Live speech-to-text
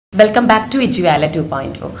Welcome back to Ejuala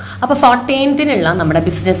 2.0. അപ്പോൾ 14th-നുള്ള നമ്മുടെ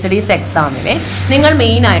business studies എക്സാമിലെ നിങ്ങൾ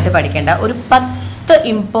മെയിൻ ആയിട്ട് പഠിക്കേണ്ട ഒരു 10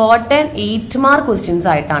 ഇമ്പോർട്ടന്റ് 8 മാർക്ക് ക്വസ്റ്റ്യൻസ്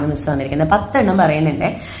ആയിട്ടാണ് മിസ് തന്നിരിക്കുന്നത്. 10 എണ്ണം പറയുന്നുണ്ട്.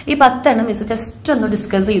 ഈ 10 എണ്ണം മിസ് ജസ്റ്റ് ഒന്ന്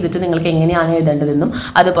ഡിസ്കസ് ചെയ്തിട്ട് നിങ്ങൾക്ക് എങ്ങനെയാണ് എഴുതേണ്ടതെന്നും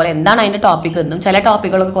അതുപോലെ എന്താണ് അതിന്റെ ടോപ്പിക് എന്നും ചില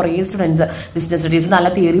ടോപ്പിക്കുകളൊക്കെ കുറേ സ്റ്റുഡൻസ് ബിസിനസ് സ്റ്റഡീസ് നല്ല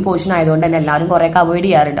തിയറി പോർഷൻ ആയതുകൊണ്ട് തന്നെ എല്ലാവരും കുറെ അവോയ്ഡ്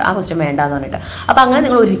ചെയ്യാറുണ്ട് ആ ക്വസ്റ്റ്യൻ വേണ്ടാന്ന് പറഞ്ഞിട്ട്. അപ്പൊ അങ്ങനെ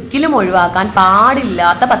നിങ്ങൾ ഒരിക്കലും ഒഴിവാക്കാൻ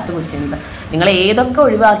പാടില്ലാത്ത 10 ക്വസ്റ്റ്യൻസ് നിങ്ങൾ ഏതൊക്കെ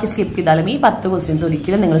ഒഴിവാക്കി സ്കിപ്പ് ചെയ്താലും ഈ 10 ക്വസ്റ്റ്യൻസ്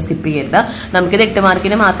ഒരിക്കലും നിങ്ങൾ സ്കിപ്പ് ചെയ്യരുത്. നമുക്കിത് 8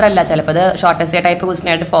 മാർക്കിന് മാത്രമല്ല, ചിലപ്പോൾ അത് ഷോർട്ടസ്റ്റ് ടൈപ്പ് ക്വസ്റ്റ്യൻ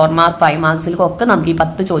ആയിട്ട് 4 മാർക്ക് 5 മാർക്സിലൊക്കെ നമുക്ക് ഈ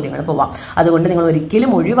 10 ചോദ്യങ്ങൾ പോവാം. അതുകൊണ്ട് നിങ്ങൾ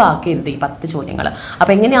ഒരിക്കലും ഒഴിവാക്കരുത് ഈ 10 ചോദ്യങ്ങൾ.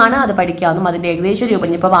 അപ്പൊ എങ്ങനെയാണ് അത് പഠിക്കാമെന്നും അതിന്റെ ഏകദേശ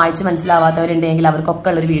രൂപം ഇപ്പൊ വായിച്ച് മനസ്സിലാവാത്തവരുണ്ടെങ്കിൽ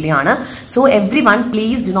അവർക്കൊക്കെ ഉള്ള ഒരു വീഡിയോ ആണ്. So every one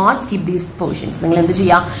please do not skip these portions. നിങ്ങൾ എന്ത്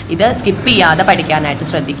ചെയ്യാം, ഇത് സ്കിപ്പ് ചെയ്യാതെ പഠിക്കാനായിട്ട്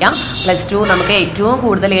ശ്രദ്ധിക്കാം. +2 നമുക്ക് ഏറ്റവും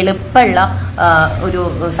കൂടുതൽ എളുപ്പമുള്ള ഒരു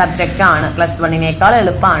സബ്ജക്റ്റ് ആണ്. +1-നേക്കാൾ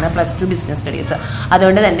എളുപ്പമാണ് +2 ബിസിനസ് സ്റ്റഡീസ്.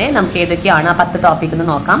 അതുകൊണ്ട് തന്നെ നമുക്ക് ഏതൊക്കെയാണ് ആ 10 ടോപ്പിക് എന്ന്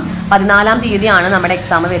നോക്കാം. 14-ാം തീയതിയാണ് നമ്മുടെ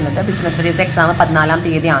എക്സാം വരുന്നത്. ബിസിനസ് സ്റ്റഡീസ് എക്സാം 14-ാം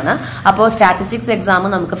തീയതിയാണ്. അപ്പോൾ സ്റ്റാറ്റിസ്റ്റിക്സ് എക്സാം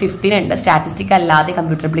നമുക്ക് 15 ഉണ്ട്. സ്റ്റാറ്റിസ്റ്റിക് അല്ലാതെ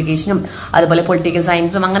കമ്പ്യൂട്ടർ അപ്ലിക്കേഷനും അതുപോലെ പൊളിറ്റിക്കൽ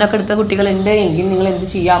സയൻസും അങ്ങനെയൊക്കെ എടുത്ത കുട്ടികളുണ്ട് എങ്കിൽ നിങ്ങൾ എന്ത്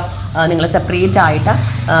ചെയ്യാം, നിങ്ങൾ സെപ്പറേറ്റ് ആയിട്ട്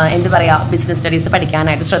എന്ത് പറയാ ബിസിനസ് സ്റ്റഡീസ്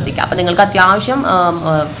പഠിക്കാനായിട്ട് ശ്രദ്ധിക്കുക. അപ്പൊ നിങ്ങൾക്ക് അത്യാവശ്യം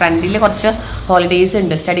ഫ്രണ്ടിൽ കുറച്ച് ഹോളിഡേയ്സ്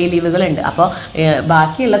ഉണ്ട്, സ്റ്റഡി ലീവുകൾ ഉണ്ട്. അപ്പോൾ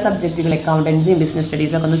ബാക്കിയുള്ള സബ്ജക്റ്റുകൾ അക്കൗണ്ടൻസിയും ബിസിനസ്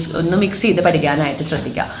സ്റ്റഡീസും ഒക്കെ ഒന്ന് മിക്സ് ചെയ്ത് പഠിക്കാനായിട്ട്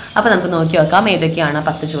ശ്രദ്ധിക്കുക. അപ്പൊ നമുക്ക് നോക്കി നോക്കാം ഏതൊക്കെയാണ്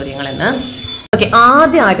 10 ചോദ്യങ്ങളെന്ന്. ഓക്കെ,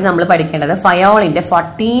 ആദ്യമായിട്ട് നമ്മൾ പഠിക്കേണ്ടത് ഫയോളിന്റെ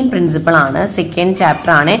 14 പ്രിൻസിപ്പിൾ ആണ്. സെക്കൻഡ്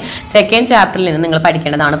ചാപ്റ്റർ ആണ്. സെക്കൻഡ് ചാപ്റ്ററിൽ നിന്ന് നിങ്ങൾ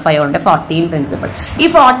പഠിക്കേണ്ടതാണ് ഫയോളിന്റെ 14 പ്രിൻസിപ്പിൾ. ഈ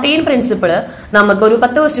 14 പ്രിൻസിപ്പിൾ നമുക്ക് ഒരു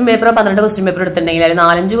 10 ക്വസ്റ്റ്യൻ പേപ്പറോ 12 ക്വസ്റ്റ്യൻ പേപ്പർ എടുത്തിട്ടുണ്ടെങ്കിൽ അതിൽ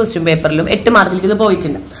 4-5 ക്വസ്റ്റ്യൻ പേപ്പറിലും 8 മാർക്കിലേക്ക് ഇത്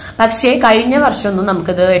പോയിട്ടുണ്ട്. പക്ഷേ കഴിഞ്ഞ വർഷമൊന്നും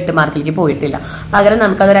നമുക്കത് 8 മാർക്കിലേക്ക് പോയിട്ടില്ല. പകരം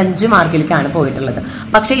നമുക്കത് 5 മാർക്കിലേക്കാണ് പോയിട്ടുള്ളത്.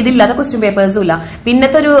 പക്ഷേ ഇതില്ലാത്ത ക്വസ്റ്റ്യൻ പേപ്പേഴ്സും ഇല്ല.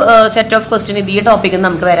 പിന്നത്തെ ഒരു സെറ്റ് ഓഫ് ക്വസ്റ്റ്യൻ ഈ ടോപ്പിക്ക്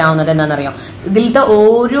നമുക്ക് വരാവുന്നത് എന്താണെന്നറിയാം. ഇതിലത്തെ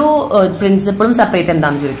ഓരോ പ്രിൻസിപ്പിളും സെപ്പറേറ്റ്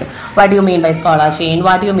എന്താണെന്ന് ചോദിക്കും. What you mean by scholar chain,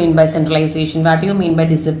 what you mean by centralisation, what you mean by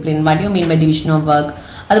discipline, what you mean by division of work,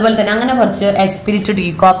 അതുപോലെ തന്നെ അങ്ങനെ കുറച്ച് എസ്പിരിറ്റ്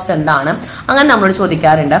ഡീകോപ്സ് എന്താണ് അങ്ങനെ നമ്മളോട്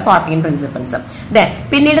ചോദിക്കാറുണ്ട് 14 പ്രിൻസിപ്പിൾസ്.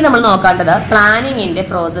 പിന്നീട് നമ്മൾ നോക്കേണ്ടത് പ്ലാനിങ്ങിന്റെ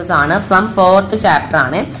പ്രോസസ് ആണ്. ഫ്രം 4th ചാപ്റ്റർ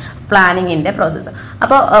ആണ് പ്ലാനിങ്ങിന്റെ പ്രോസസ്സ്.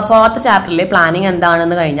 അപ്പോൾ 4th ചാപ്റ്ററിലെ പ്ലാനിങ്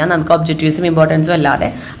എന്താണെന്ന് കഴിഞ്ഞാൽ നമുക്ക് ഒബ്ജക്റ്റീവ്സും ഇമ്പോർട്ടൻസും അല്ലാതെ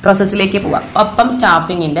പ്രോസസ്സിലേക്ക് പോവാം. ഒപ്പം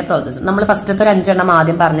സ്റ്റാഫിങ്ങിന്റെ പ്രോസസ്സും നമ്മൾ ഫസ്റ്റത്തെ ഒരു 5 എണ്ണം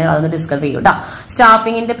ആദ്യം പറഞ്ഞ് അതൊന്ന് ഡിസ്കസ് ചെയ്യും കേട്ടോ.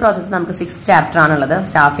 സ്റ്റാഫിങ്ങിന്റെ പ്രോസസ്സ് നമുക്ക് 6th ചാപ്റ്റർ ആണുള്ളത്.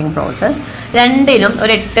 സ്റ്റാഫിംഗ് പ്രോസസ് രണ്ടിനും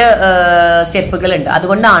ഒരു 8 സ്റ്റെപ്പുകൾ ഉണ്ട്.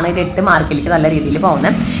 അതുകൊണ്ടാണ് ഇത് 8 മാർക്കിലേക്ക് നല്ല രീതിയിൽ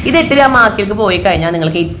പോകുന്നത്. ഇത് 8 മാർക്കിലേക്ക് പോയി കഴിഞ്ഞാൽ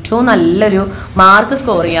നിങ്ങൾക്ക് ഏറ്റവും നല്ലൊരു മാർക്ക്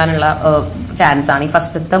സ്കോർ ചെയ്യാനുള്ള ചാൻസ് ആണ് ഈ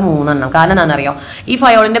ഫസ്റ്റത്തെ 3 എണ്ണം. കാരണം എന്താണെന്നറിയോ, ഈ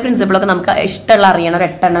ഫയോളിന്റെ പ്രിൻസിപ്പിളൊക്കെ നമുക്ക് ഇഷ്ടമുള്ള അറിയണം ഒരു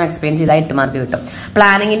 8 എണ്ണം എക്സ്പ്ലെയിൻ ചെയ്താൽ 8 മാർക്ക് കിട്ടും.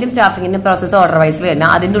 പ്ലാനിങ്ങിന്റെയും സ്റ്റാഫിങ്ങിന്റെയും പ്രോസസ് ഓർഡർ വൈസ് വരുന്ന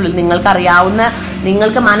അതിന്റെ ഉള്ളിൽ നിങ്ങൾക്ക് അറിയാവുന്ന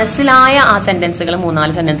നിങ്ങൾക്ക് മനസ്സിലായ ആ സെന്റൻസുകൾ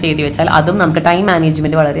 3-4 സെന്റൻസ് എഴുതി വെച്ചാൽ അതും നമുക്ക് ടൈം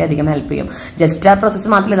മാനേജ്മെന്റ് വളരെയധികം ഹെൽപ്പ് ചെയ്യും. ജസ്റ്റ് ആ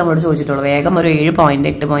പ്രോസസ്സ് മാത്രമേ നമ്മളോട് ചോദിച്ചിട്ടുള്ളൂ. വേഗം ഒരു 7 പോയിന്റ്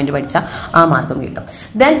 8 പോയിന്റ് പഠിച്ചാൽ ആ മാർക്കും കിട്ടും.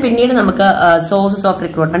 ദെൻ പിന്നീട് നമുക്ക് sources of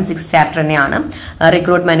recruitment 6th chapter തന്നെയാണ്.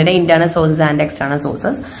 റിക്രൂട്ട്മെന്റിന്റെ internal sources and external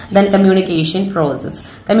sources. Then communication process.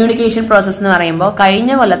 Communication process എന്ന് പറയുമ്പോൾ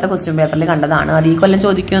കഴിഞ്ഞ കൊല്ലത്തെ ക്വസ്റ്റ്യൻ പേപ്പറിൽ കണ്ടതാണ്. അത് ഈ കൊല്ലം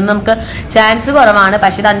ചോദിക്കുമെന്ന് നമുക്ക് ചാൻസ് കുറവാണ്.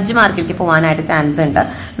 പക്ഷെ ഇത് 5 മാർക്കിലേക്ക് പോകാനായിട്ട് ചാൻസ് ഉണ്ട്.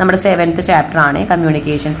 നമ്മുടെ 7th ചാപ്റ്റർ ആണ്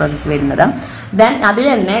കമ്മ്യൂണിക്കേഷൻ പ്രോസസ് വരുന്നത്. ദെൻ അതിൽ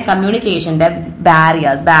തന്നെ കമ്മ്യൂണിക്കേഷന്റെ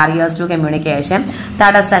ബാരിയേഴ്സ് ടു കമ്മ്യൂണിക്കേഷൻ,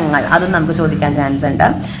 തടസ്സങ്ങൾ, അതും നമുക്ക് ചോദിക്കാൻ ചാൻസ് ഉണ്ട്.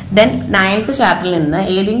 ദെൻ 9th ചാപ്റ്ററിൽ നിന്ന്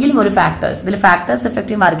ഏതെങ്കിലും ഒരു ഫാക്ടേഴ്സ്, ഇതിൽ ഫാക്ടേഴ്സ്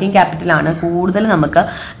എഫക്റ്റീവ് വർക്കിംഗ് ക്യാപിറ്റൽ ആണ് കൂടുതൽ നമുക്ക്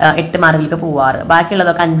 8 മാർക്കിലേക്ക് പോവാറ്.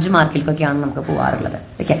 ബാക്കിയുള്ളതൊക്കെ 5 മാർക്കിലേക്കൊക്കെയാണ് നമുക്ക് പോവാറുള്ളത്.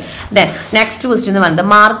 ഓക്കെ, ദെൻ നെക്സ്റ്റ് ക്വസ്റ്റ്യൻ എന്ന് പറയുന്നത്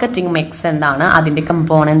മാർക്കറ്റിംഗ് മിക്സ് എന്താണ്, അതിന്റെ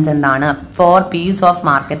കമ്പോണൻസ് എന്താണ്, 4 P's of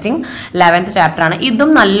marketing 11th chapter ആണ്. ഇതും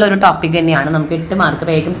നല്ലൊരു ടോപ്പിക് തന്നെയാണ്. നമുക്ക് 8 മാർക്ക്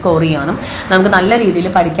വേഗം സ്കോർ ചെയ്യാനും നമുക്ക് നല്ല രീതിയിൽ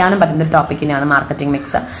പഠിക്കാനും പറ്റുന്ന ഒരു ടോപ്പിക് തന്നെയാണ് marketing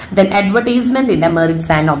mix. Then അഡ്വർടൈസ്മെന്റിന്റെ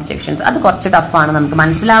merits and objections. അത് കുറച്ച് ടഫാണ്, നമുക്ക്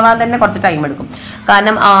മനസ്സിലാവാൻ തന്നെ കുറച്ച് ടൈം എടുക്കും.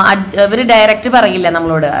 കാരണം ഇവര് ഡയറക്റ്റ് പറയില്ല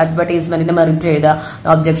നമ്മളോട് അഡ്വർടൈസ്മെന്റിന്റെ മെറിറ്റ് എഴുതുക,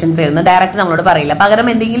 ഒബ്ജെക്ഷൻസ് എഴുതുന്ന ഡയറക്റ്റ് നമ്മളോട് പറയില്ല. പകരം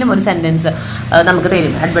എന്തെങ്കിലും ഒരു സെന്റൻസ് നമുക്ക്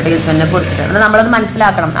തരും അഡ്വർടൈസ്മെന്റിനെ കുറിച്ചിട്ട്. നമ്മളത്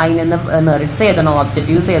മനസ്സിലാക്കണം. അതിൽ നിന്ന് മെറിറ്റ്സ് എഴുതണോ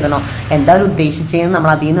ഒബ്ജക്റ്റീവ്സ് എഴുതണോ എന്താ ഒരു ഉദ്ദേശിച്ചതെന്ന് നമ്മൾ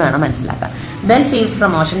അതിൽ നിന്ന് വേണം മനസ്സിലാക്കാൻ. Then sales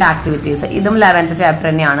പ്രൊമോഷന്റെ activities. ഇതും 11th ചാപ്റ്റർ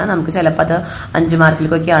തന്നെയാണ്. നമുക്ക് ചിലപ്പോൾ അത് 5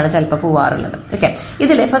 മാർക്കിലേക്കൊക്കെയാണ് ചിലപ്പോൾ പോവാറുള്ളത്. ഓക്കെ,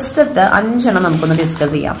 ഇതിലെ ഫസ്റ്റത്തെ 5 എണ്ണം നമുക്കൊന്ന്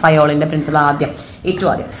ഡിസ്കസ് ചെയ്യാം. ഫയോളിന്റെ പ്രിൻസിപ്പിൾ ഏറ്റവും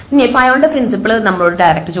ആദ്യം. ഇനി ഫയോളിന്റെ പ്രിൻസിപ്പിൾ നമ്മളോട്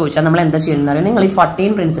ഡയറക്റ്റ് ചോദിച്ചാൽ നമ്മൾ എന്താ ചെയ്യുന്നത് അറിയാം. നിങ്ങൾ ഈ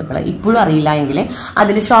 14 പ്രിൻസിപ്പിൾ ഇപ്പോഴും അറിയില്ല എങ്കിൽ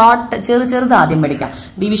അതിന് ഷോർട്ട് ചെറുത് ആദ്യം പഠിക്കാം.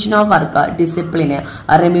 Division of work, ഡിസിപ്ലിന്,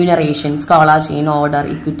 remuneration, scholar chain, order,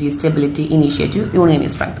 equity, stability, initiative, union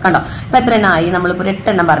strength. കണ്ടോ, ഇപ്പൊ എത്ര എണ്ണമായി? നമ്മളിപ്പോൾ 8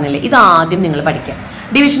 എണ്ണം പറഞ്ഞില്ലേ. ഇത് ആദ്യം നിങ്ങൾ പഠിക്കാം.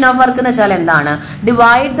 ഡിവിഷൻ ഓഫ് വർക്ക് എന്ന് വെച്ചാൽ എന്താണ്?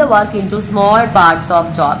 Divide the work in to small parts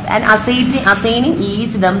of job and assigning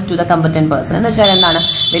each them to the കമ്പറ്റന്റ് person. എന്ന് വെച്ചാൽ എന്താണ്?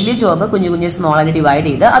 വലിയ ജോബ് കുഞ്ഞു കുഞ്ഞു സ്മോൾ ആയിട്ട് ഡിവൈഡ്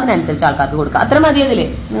ചെയ്ത് അതിനനുസരിച്ച് ആൾക്കാർക്ക് കൊടുക്കുക. അത്ര മതി അതില്,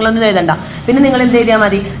 നിങ്ങളൊന്നും എഴുതണ്ട. പിന്നെ നിങ്ങൾ എന്ത് എഴുതിയാൽ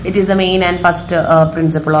മതി? It is the main and first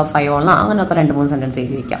principle of Fayol, അങ്ങനെയൊക്കെ 2-3 സെന്റൻസ്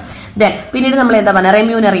എഴുതി വെക്കാം. ദെൻ പിന്നീട് നമ്മൾ എന്താ പറയുക?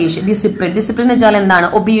 Remuneration, discipline. ഡിസിപ്ലിൻ എന്ന് വെച്ചാൽ എന്താണ്?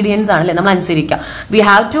 ഒബീഡിയൻസ് ആണല്ലേ, നമ്മൾ അനുസരിക്കുക. We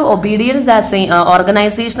have to obedience the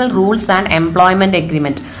organisational rules and employment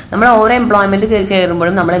agreement. നമ്മൾ ഓരോ എംപ്ലോയ്മെന്റ്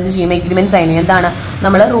ചേരുമ്പോഴും നമ്മൾ എന്ത് ചെയ്യും? എഗ്രിമെന്റ് സൈൻ ചെയ്യും. എന്താണ്?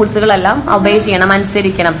 നമ്മൾ റൂൾസുകളെല്ലാം ഒബേ ചെയ്യണം,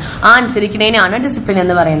 അനുസരിക്കണം. ആ അനുസരിക്കുന്നതിനാണ് ഡിസിപ്ലിൻ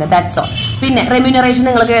എന്ന് പറയുന്നത്. That's all. പിന്നെ റെമ്യൂണറേഷൻ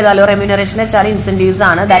നിങ്ങൾക്ക് എഴുതാലോ. റെമ്യൂണറേഷൻ എന്ന് വെച്ചാൽ ഇൻസെന്റീവ്സ്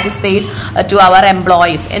ആണ്. That is paid to our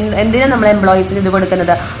employees. എന്തിനാ നമ്മൾ എംപ്ലോയീസിന് ഇത്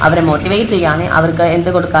കൊടുക്കുന്നത്? അവരെ മോട്ടിവേറ്റ് ചെയ്യാൻ, അവർക്ക് എന്ത്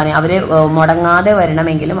കൊടുക്കാൻ, അവര് മുടങ്ങാതെ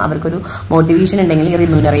വരണമെങ്കിലും അവർക്കൊരു മോട്ടിവേഷൻ ഉണ്ടെങ്കിൽ ഈ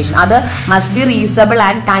റെമ്യൂണറേഷൻ. അത് must be reasonable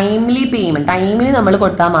and timely payment. ടൈമിന് നമ്മൾ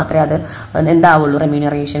കൊടുത്താൽ മാത്രമേ അത് എന്താവുള്ളൂ?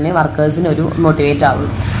 റെമ്യൂണറേഷന് വർക്കേഴ്സിന് ഒരു മോട്ടിവേറ്റ്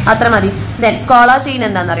ആവുള്ളൂ. അത്ര മതി. ദെൻ സ്കോളർ ചെയിൻ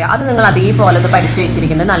എന്താണെന്ന് അറിയാം. അത് നിങ്ങൾ അതേപോലെ അത് പഠിച്ചു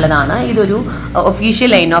വെച്ചിരിക്കുന്നത് നല്ലതാണ്. ഇതൊരു ഒഫീഷ്യൽ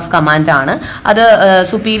ലൈൻ ഓഫ് കമാൻഡ് ആണ്. അത്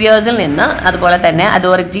സുപ്പീരിയേഴ്സിൽ നിന്ന് അതുപോലെ തന്നെ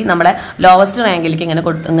അതോറിറ്റി നമ്മുടെ ലോവസ്റ്റ് റാങ്കിലേക്ക്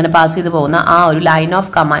ഇങ്ങനെ പാസ് ചെയ്ത് പോകുന്ന ആ ഒരു line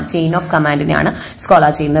of command, chain of കമാൻഡിനെയാണ്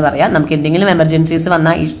scholar chain എന്ന് പറയാം. നമുക്ക് എന്തെങ്കിലും എമർജൻസീസ്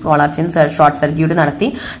വന്നാൽ ഈ സ്കോളർ ചെയിൻ ഷോർട്ട് സർക്യൂട്ട് നടത്തി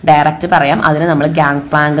ഡയറക്റ്റ് പറയാം. അതിന് നമ്മൾ ഗാങ്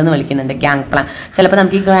പ്ലാങ്ക് എന്ന് വിളിക്കുന്നുണ്ട്. Gang plank. ചിലപ്പോൾ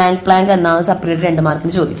നമുക്ക് ഈ ഗാങ് പ്ലാങ്ക് എന്നാണ് സെപ്പറേറ്റ് 2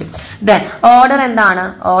 മാർക്കിന് ചോദിക്കും. ദെൻ ഓർഡർ എന്താണ്?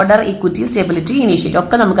 ഓർഡർ, ഇക്വിറ്റി, സ്റ്റെബിലിറ്റി, ഇനീഷ്യേറ്റീവ്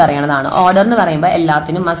ഒക്കെ നമുക്ക് അറിയണതാണ്. ഓർഡർ എന്ന് പറയുമ്പോൾ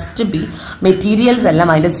എല്ലാത്തിനും മസ്റ്റ് ബി മെറ്റീരിയൽസ് എല്ലാം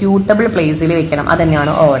അതിന്റെ സ്യൂട്ടബിൾ പ്ലേസിൽ വെക്കണം. അത്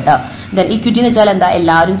തന്നെയാണ് ഓർഡർ. ദെൻ ഇക്വിറ്റി എന്ന് വെച്ചാൽ എന്താ?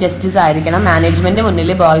 എല്ലാവരും ജസ്റ്റിസ് ആയിരിക്കണം. മാനേജ്മെന്റ്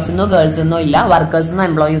മുന്നിൽ ബോയ്സിനോ ഗേൾസിനോ ഇല്ല, വർക്കേഴ്സിനോ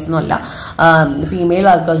എംപ്ലോയീസിനോ ഇല്ല, ഫീമെയിൽ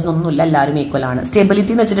വർക്കേഴ്സിനൊന്നും ഇല്ല, എല്ലാവരും ഈക്വൽ ആണ്.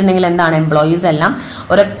 സ്റ്റെബിലിറ്റി എന്ന് വെച്ചിട്ടുണ്ടെങ്കിൽ എന്താണ്? എംപ്ലോയീസ് എല്ലാം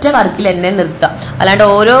ഒരൊറ്റ വർക്കിൽ എന്നെ നിർത്തുക, അല്ലാണ്ട്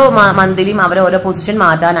ഓരോ മന്തിലും അവരെ ഓരോ പൊസിഷൻ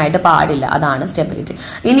മാറ്റാനായിട്ട് പാടില്ല. അതാണ് സ്റ്റെബിലിറ്റി.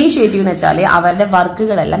 ഇനീഷ്യേറ്റീവ് എന്ന് വെച്ചാൽ അവരുടെ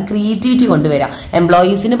വർക്കുകളെല്ലാം ക്രിയേറ്റിവിറ്റി കൊണ്ടുവരിക.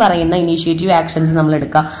 എംപ്ലോയീസിന് പറയുന്ന ഇനീഷ്യേറ്റീവ് ആക്ഷൻസ് നമ്മൾ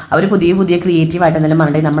എടുക്കുക. അവർ പുതിയ പുതിയ ക്രിയേറ്റീവ് ആയിട്ട് എന്തെങ്കിലും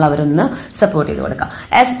പറഞ്ഞിട്ട് നമ്മൾ അവരൊന്ന് സപ്പോർട്ട് ചെയ്ത് കൊടുക്കുക.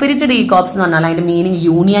 എസ്പിരിറ്റ് ഡീകോപ്സ് എന്ന് പറഞ്ഞാൽ അതിന്റെ മീനിങ്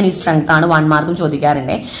യൂണിയൻ ഈ സ്ട്രെങ്ത് ആണ്. 1 മാർക്കും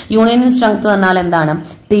ചോദിക്കാറുണ്ട്. യൂണിയൻ സ്ട്രെങ്ത് പറഞ്ഞാൽ എന്താണ്?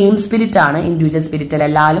 ടീം സ്പിരിറ്റ് ആണ്, ഇൻഡിവിജ്വൽ സ്പിരിറ്റ് അല്ല.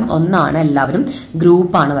 എല്ലാവരും ഒന്നാണ്, എല്ലാവരും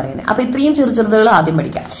ഗ്രൂപ്പാണ് പറയുന്നത്. അപ്പൊ ഇത്രയും ചെറുതുകൾ ആദ്യം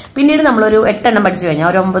പഠിക്കാം. പിന്നീട് നമ്മളൊരു 8 എണ്ണം പഠിച്ചു കഴിഞ്ഞാൽ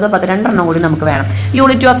ഒരു 9, 10, 2 കൂടി നമുക്ക് വേണം.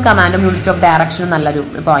 യൂണിറ്റി ഓഫ് കമാൻഡും യൂണിറ്റി ഓഫ് ഡയറക്ഷനും നല്ലൊരു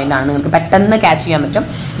പോയിന്റ് ആണ്. നിങ്ങൾക്ക് പെട്ടെന്ന് ക്യാച്ച് ചെയ്യാൻ പറ്റും.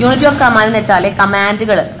 യൂണിറ്റി ഓഫ് കമാൻഡ് എന്ന് വെച്ചാൽ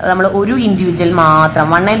കമാൻഡുകൾ നമ്മൾ ഒരു ഇൻഡിവിജ്വൽ മാത്രം,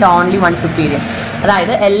 1 and only 1 സുപ്പീരിയർ.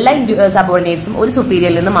 അതായത് എല്ലാ സബോർഡിനേറ്റ്സും ഒരു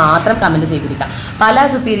സുപ്പീരിയറിൽ നിന്ന് മാത്രം കമന്റ് സ്വീകരിക്കാം. പല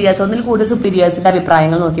സുപ്പീരിയേഴ്സ്, ഒന്നിൽ കൂടുതൽ സുപ്പീരിയേഴ്സിന്റെ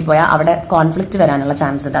അഭിപ്രായങ്ങൾ നോക്കിപ്പോയാൽ അവിടെ കോൺഫ്ലിക്റ്റ് വരാനുള്ള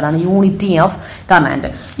ചാൻസ് ഉണ്ട്. അതാണ് unity of command.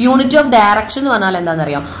 Unity of direction എന്ന് പറഞ്ഞാൽ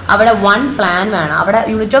എന്താണെന്നറിയാം? അവിടെ 1 പ്ലാൻ വേണം. അവിടെ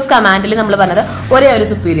യൂണിറ്റി ഓഫ് കമാൻഡിൽ നമ്മൾ പറഞ്ഞത് ഒരേ ഒരു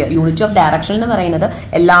സുപ്പീരിയർ. യൂണിറ്റി ഓഫ് ഡയറക്ഷൻ എന്ന് പറയുന്നത്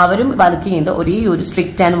എല്ലാവരും വർക്ക് ചെയ്യുന്നത് ഒരേ ഒരു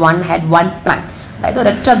സ്ട്രിക്റ്റ് ആൻഡ് 1 head 1 പ്ലാൻ. അതായത്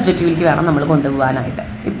ഒരൊറ്റ ഒബ്ജക്റ്റീവിലേക്ക് വേണം നമ്മൾ കൊണ്ടുപോകാനായിട്ട്.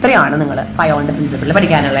 ഇത്രയാണ് നിങ്ങൾ ഫയോളിന്റെ പ്രിൻസിപ്പിൾ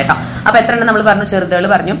പഠിക്കാനുള്ളത് കേട്ടോ. അപ്പൊ എത്ര എണ്ണം നമ്മൾ പറഞ്ഞു? ചെറുതുകൾ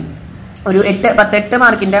പറഞ്ഞു. ഒരു 8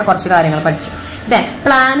 മാർക്കിന്റെ കുറച്ച് കാര്യങ്ങൾ പഠിച്ചു. ദെൻ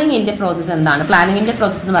പ്ലാനിങ്ങിന്റെ പ്രോസസ്സ് എന്താണ്? പ്ലാനിങ്ങിന്റെ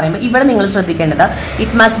പ്രോസസ്സ് എന്ന് പറയുമ്പോൾ ഇവിടെ നിങ്ങൾ ശ്രദ്ധിക്കേണ്ടത്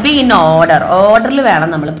it must be in order. ഓർഡറിൽ വേണം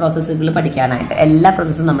നമ്മൾ പ്രോസസ്സുകൾ പഠിക്കാനായിട്ട്. എല്ലാ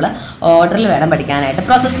പ്രോസസ്സും നമ്മൾ ഓർഡറിൽ വേണം പഠിക്കാനായിട്ട്.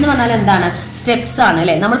 പ്രോസസ്സ് എന്ന് പറഞ്ഞാൽ എന്താണ്? സ്റ്റെപ്സ് ആണ്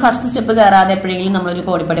അല്ലെ. നമ്മൾ ഫസ്റ്റ് സ്റ്റെപ്പ് കയറാതെ എപ്പോഴെങ്കിലും നമ്മളൊരു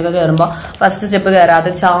കോടിപ്പടിയൊക്കെ കയറുമ്പോൾ ഫസ്റ്റ് സ്റ്റെപ്പ്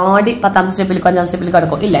കയറാതെ ചാടി 10ാമത്തെ സ്റ്റെപ്പിൽ 5ാം സ്റ്റെപ്പിൽ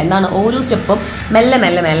കിടക്കും ഇല്ല. എന്താണ്? ഓരോ സ്റ്റെപ്പും മെല്ലെ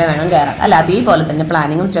മെല്ലെ മെല്ലെ വേണം കയറാൻ അല്ല. അതേപോലെ തന്നെ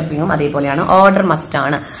പ്ലാനിങ്ങും സ്റ്റെപ്പിങ്ങും അതേപോലെയാണ്. ഓർഡർ മസ്റ്റ്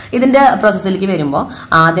ആണ്. ഇതിന്റെ പ്രോസസ്സിലേക്ക് വരുമ്പോൾ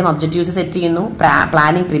ആദ്യം ഒബ്ജക്റ്റീവ്സ് സെറ്റ് ചെയ്യുന്നു,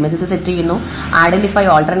 പ്ലാനിങ് പ്രിമിസസ് സെറ്റ് ചെയ്യുന്നു, identify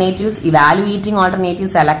alternatives, evaluating alternative,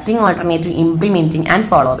 selecting alternative, implementing and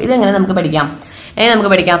follow up. ഇതെങ്ങനെ നമുക്ക് പഠിക്കാം? നമുക്ക്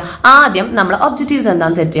പഠിക്കാം. ആദ്യം നമ്മൾ ഒബ്ജക്റ്റീവ്സ്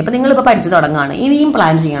എന്താണെന്ന് സെറ്റ് ചെയ്യുക. അപ്പൊ നിങ്ങളിപ്പോൾ പഠിച്ചു തുടങ്ങുകയാണ്, ഇനിയും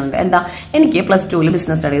പ്ലാൻ ചെയ്യാനുണ്ട്. എന്താ? എനിക്ക് +2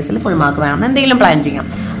 ബിസിനസ് സ്റ്റഡീസിൽ ഫുൾ മാർക്ക് വേണം, എന്തെങ്കിലും പ്ലാൻ ചെയ്യാം.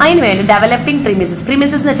 അതിന് വേണ്ടി ഡെവലപ്പിംഗ് പ്രിമിസസ്.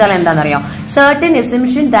 പ്രിമിസസ് എന്ന് വെച്ചാൽ എന്താണെന്നറിയാം? Certain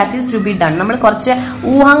assumption that is to be done. നമ്മൾ കുറച്ച്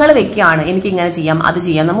ഊഹങ്ങൾ വെക്കുകയാണ്. എനിക്ക് ഇങ്ങനെ ചെയ്യാം, അത്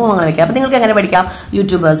ചെയ്യാം, നമ്മൾ ഊഹങ്ങൾ വെക്കാം. അപ്പൊ നിങ്ങൾക്ക് എങ്ങനെ പഠിക്കാം?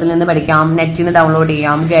 യൂട്യൂബേഴ്സിൽ നിന്ന് പഠിക്കാം, നെറ്റിൽ നിന്ന് ഡൗൺലോഡ്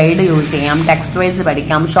ചെയ്യാം, ഗൈഡ് യൂസ് ചെയ്യാം, ടെക്സ്റ്റ് വൈസ്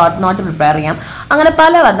പഠിക്കാം, ഷോർട്ട് നോട്ട് പ്രിപ്പയർ ചെയ്യാം. അങ്ങനെ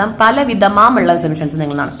പലവിധമാമുള്ള എസംഷൻസ്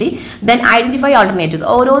നിങ്ങൾ നടത്തി. Then identify alternatives.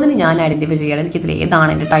 ഓരോന്നിനും ഞാൻ ഐഡന്റിഫൈ ചെയ്യണം. എനിക്ക് ഇതിൽ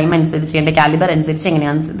ഏതാണ് എന്റെ ടൈം അനുസരിച്ച്, എന്റെ കാലിബർ അനുസരിച്ച്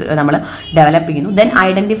എങ്ങനെയാണ് നമ്മൾ ഡെവലപ്പ് ചെയ്യുന്നു. ദെൻ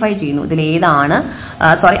ഐഡന്റിഫൈ ചെയ്യുന്നു. ഇതിൽ ഏതാണ്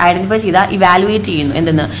ഐഡന്റിഫൈ ചെയ്താൽ ഇവാലുവേറ്റ് ചെയ്യുന്നു.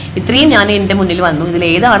 എന്തെന്ന്? ഇത്രയും ഞാൻ എന്റെ മുന്നിൽ വന്നു, ഇതിൽ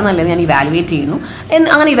ഏതാണ് നല്ലത് ഞാൻ ഇവാലുവേറ്റ് ചെയ്യുന്നു.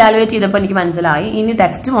 അങ്ങനെ ഇവാലുവേറ്റ് ചെയ്തപ്പോൾ എനിക്ക് മനസ്സിലായി ഇനി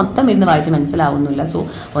ടെക്സ്റ്റ് മൊത്തം ഇരുന്ന് വായിച്ച് മനസ്സിലാവുന്നില്ല. സോ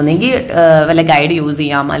ഒന്നെങ്കിൽ വല്ല ഗൈഡ് യൂസ്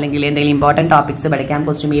ചെയ്യാം, അല്ലെങ്കിൽ എന്തെങ്കിലും ഇമ്പോർട്ടന്റ് ടോപ്പിക്സ് പഠിക്കാം,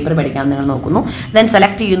 ക്വസ്റ്റ്യൻ പേപ്പർ പഠിക്കാം നിങ്ങൾ നോക്കുന്നു. ദെൻ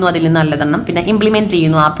സെലക്ട് ചെയ്യുന്നു അതിൽ നല്ലതെണ്ണം, പിന്നെ ഇംപ്ലിമെന്റ്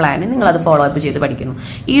ചെയ്യുന്നു ആ പ്ലാൻ. നിങ്ങൾ അത് ഫോളോ അപ്പ് ചെയ്ത് പഠിക്കുന്നു.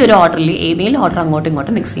 ഈ ഒരു ഓർഡറിൽ ഏതെങ്കിലും ഓർഡർ അങ്ങോട്ടും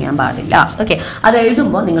ഇങ്ങോട്ടും മിക്സ് ചെയ്യാൻ പാടില്ല. ഓക്കെ. അത്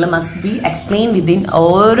എഴുതുമ്പോൾ നിങ്ങൾ മസ്റ്റ് ബി എക്സ്പ്ലെയിൻ വിത്തിൻ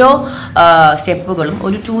ഓരോ സ്റ്റെപ്പുകളും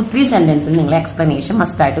ഒരു 2-3 സെന്റൻസിൽ നിങ്ങൾ എക്സ്പ്ലനേഷൻ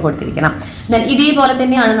മസ്റ്റ് ആയിട്ട് കൊടുത്തിരിക്കണം. ദെൻ ഇതേപോലെ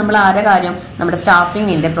തന്നെയാണ് നമ്മൾ ആരുടെ കാര്യം? നമ്മുടെ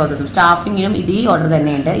സ്റ്റാഫിംഗിന്റെ പ്രോസസ്സും. സ്റ്റാഫിംഗ് സ്റ്റാഫിങ്ങിനും ഇതേ ഓർഡർ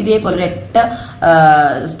തന്നെയുണ്ട്. ഇതേപോലെ ഒരു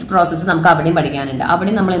 8 പ്രോസസ്സ് നമുക്ക് അവിടെയും പഠിക്കാനുണ്ട്.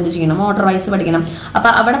 അവിടെ നമ്മൾ എന്ത് ചെയ്യണം? ഓർഡർ വൈസ് പഠിക്കണം. അപ്പൊ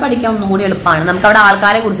അവിടെ പഠിക്കാൻ ഒന്നും കൂടി എളുപ്പമാണ്. നമുക്ക് അവിടെ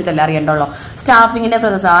ആൾക്കാരെ കുറിച്ചിട്ടല്ല അറിയണ്ടുള്ളൂ. സ്റ്റാഫിങ്ങിന്റെ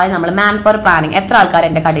പ്രോസസ്, അതായത് നമ്മൾ മാൻ പവർ പ്ലാനിങ്, എത്ര ആൾക്കാർ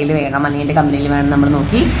എന്റെ കടയിൽ വേണം അല്ലെങ്കിൽ എന്റെ കമ്പനിയിൽ വേണം നമ്മൾ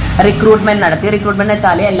നോക്കി റിക്രൂട്ട്മെന്റ് നടത്തി. റിക്രൂട്ട്മെന്റ്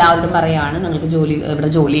വെച്ചാൽ എല്ലാവരോടും പറയാണ് നിങ്ങൾക്ക് ഇവിടെ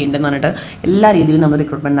ജോലി ഉണ്ടെന്ന് പറഞ്ഞിട്ട് എല്ലാ രീതിയിലും നമ്മൾ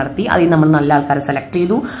റിക്രൂട്ട്മെന്റ് നടത്തി. അതിൽ നമ്മൾ നല്ല ആൾക്കാരെ സെലക്ട്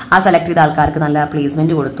ചെയ്തു. ആ സെലക്ട് ചെയ്ത ആൾക്കാർക്ക് നല്ല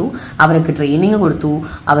പ്ലേസ്മെന്റ് കൊടുത്തു, അവർക്ക് ട്രെയിനിങ് കൊടുത്തു,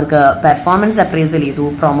 അവർക്ക് പെർഫോമൻസ് അപ്രൈസൽ ചെയ്തു,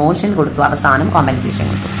 പ്രൊമോഷൻ കൊടുത്തു, അവസാനം കോമ്പൻസേഷൻ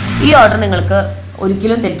കൊടുത്തു. ഈ ഓർഡർ നിങ്ങൾക്ക്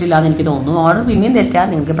ഒരിക്കലും തെറ്റില്ല എന്ന് എനിക്ക് തോന്നുന്നു. ഓർഡർ പിന്നെയും തെറ്റാ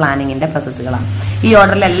നിങ്ങൾക്ക് പ്ലാനിങ്ങിന്റെ പ്രോസസ്സുകളാണ്. ഈ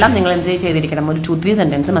ഓർഡറിലെല്ലാം നിങ്ങൾ എന്ത് ചെയ്തിരിക്കണം? ഒരു 2-3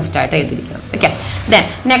 സെന്റൻസ് മസ്റ്റ് ആയിട്ട് എഴുതിയിരിക്കണം. ഓക്കെ. ദെൻ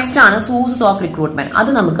നെക്സ്റ്റ് ആണ് സോഴ്സസ് ഓഫ് റിക്രൂട്ട്മെന്റ്. അത്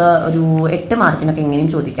നമുക്ക് ഒരു 8 മാർക്കിനൊക്കെ എങ്ങനെയും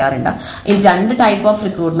ചോദിക്കാറുണ്ട്. 2 ടൈപ്പ് ഓഫ്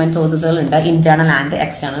റിക്രൂട്ട്മെന്റ് സോഴ്സസുകൾ ഉണ്ട്, internal and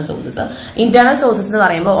external sources. Internal sources എന്ന്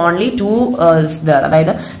പറയുമ്പോൾ ഓൺലി 2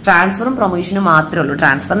 അതായത് ട്രാൻസ്ഫറും പ്രൊമോഷനും മാത്രമേ ഉള്ളൂ.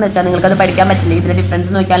 ട്രാൻസ്ഫർ എന്ന് വെച്ചാൽ നിങ്ങൾക്ക് അത് പഠിക്കാൻ പറ്റില്ല, ഇതിന്റെ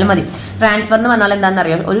ഡിഫറൻസ് നോക്കിയാലും മതി. ട്രാൻസ്ഫർ എന്ന് പറഞ്ഞാൽ എന്താണെന്ന്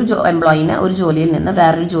അറിയാം? ഒരു എംപ്ലോയിനെ ഒരു ജോലിയിൽ നിന്ന്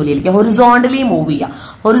വേറൊരു ജോലിയിലേക്ക് ഹൊറിസോണ്ടലി മൂവ് ചെയ്യുക.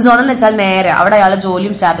 ഹൊറിസോണ്ടൽ എന്ന് വെച്ചാൽ നേരെ അവിടെ അയാളുടെ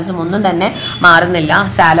ജോലിയും സ്റ്റാറ്റസും ഒന്നും തന്നെ മാറുന്നില്ല,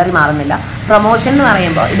 സാലറി മാറുന്നില്ല. പ്രൊമോഷൻ എന്ന്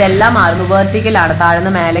പറയുമ്പോൾ ഇതെല്ലാം മാറുന്നു, വെർട്ടിക്കലാണ്, താഴ്ന്ന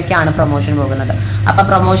മേലേക്കാണ് പ്രൊമോഷൻ പോകുന്നത്. അപ്പൊ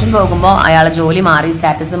പ്രൊമോഷൻ പോകുമ്പോൾ അയാളുടെ ജോലി മാറി,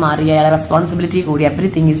 സ്റ്റാറ്റസ് മാറി, അയാളുടെ റെസ്പോൺസിബിലിറ്റി കൂടി,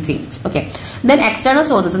 everything is change. Okay. Then external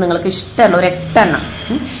sources നിങ്ങൾക്ക് ഇഷ്ടമുള്ള ഒരു 8 എണ്ണം,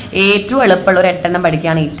 ഏറ്റവും എളുപ്പമുള്ള ഒരു 8 എണ്ണം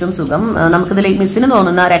പഠിക്കുകയാണ് ഏറ്റവും സുഖം. നമുക്കിതിൽ മിസ്സിന്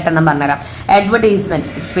തോന്നുന്ന ഒരു 8 എണ്ണം പറഞ്ഞുതരാം. Advertisement,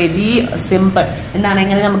 it's very simple. എന്താണ്,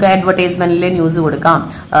 എങ്ങനെ നമുക്ക് അഡ്വർടൈസ്മെന്റിൽ ന്യൂസ് കൊടുക്കാം,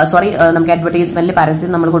 നമുക്ക് അഡ്വർടൈസ്മെന്റിൽ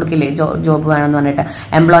പരസ്യം നമ്മൾ കൊടുക്കില്ലേ, ജോബ് വേണമെന്ന് പറഞ്ഞിട്ട്.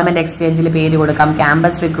 എംപ്ലോയ്മെന്റ് എക്സ്ചേഞ്ചിൽ പേര് കൊടുക്കാം,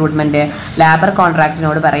 ക്യാമ്പസ് റിക്രൂട്ട്മെന്റ്, ലേബർ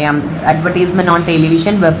കോൺട്രാക്ടിനോട് പറയാം, advertisement on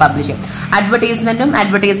television, web publishing.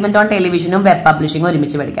 Advertisement on ടെലിവിഷനും web പബ്ലിഷിംഗും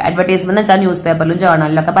ഒരുമിച്ച് പഠിക്കുക. അഡ്വർടൈസ്മെന്റ് വെച്ചാൽ ന്യൂസ് പേപ്പറിലും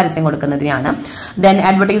ജേർണലിലൊക്കെ പരസ്യം കൊടുക്കുന്നതിനാണ്. Then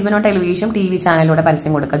advertisement on television, TV ചാനലിലൂടെ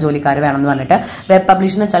പരസ്യം കൊടുക്കുക, ജോലിക്കാർ വേണമെന്ന് പറഞ്ഞിട്ട്. വെബ്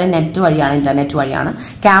പബ്ലിഷ് എന്ന് വെച്ചാൽ നെറ്റ് വഴിയാണ്, ഇന്റർനെറ്റ് വഴിയാണ്.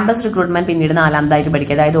 ക്യാമ്പസ് റിക്രൂട്ട്മെന്റ് പിന്നീട് 4ാമതായിട്ട്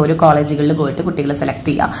പഠിക്കുക, അതായത് ഓരോ കോളേജുകളിൽ പോയിട്ട് കുട്ടികളെ സെലക്ട്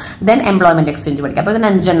ചെയ്യുക. ദെൻ എംപ്ലോയ്മെന്റ് എക്സ്ചേഞ്ച് പഠിക്കുക. അപ്പോൾ ഇതിന്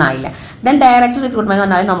 5 എണ്ണം ആയില്ല. ദെൻ ഡയറക്റ്റ് റിക്രൂട്ട്മെന്റ്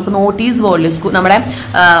എന്ന് പറഞ്ഞാൽ നമുക്ക് നോട്ടീസ് ബോർഡിൽ നമ്മുടെ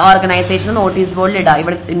ഓർഗനൈസേഷൻ നോട്ടീസ് ബോർഡിൽ ഇടുക,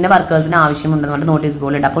 ഇവിടെ ഇന്ന വർക്കേഴ്സിന് ആവശ്യമുണ്ടെന്ന് പറഞ്ഞിട്ട് നോട്ടീസ്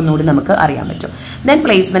ബോർഡിൽ ഇടുക. അപ്പോൾ ഒന്നുകൂടി നമുക്ക് അറിയാൻ പറ്റും. ദെൻ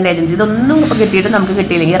പ്ലേസ്മെന്റ് ഏജൻസി, ഇതൊന്നും കിട്ടിയിട്ട് നമുക്ക്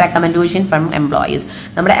കിട്ടിയില്ലെങ്കിൽ റെക്കമെൻഡേഷൻ ഫ്രം എംപ്ലോയീസ്,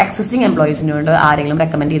 നമ്മുടെ എക്സിസ്റ്റിംഗ് എംപ്ലോയീസിനോട് ആരെങ്കിലും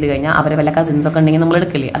റെക്കമെൻഡ് ചെയ്ത് കഴിഞ്ഞാൽ അവരെ വല്ല കസിൻസ് ഒക്കെ ഉണ്ടെങ്കിൽ നമ്മൾ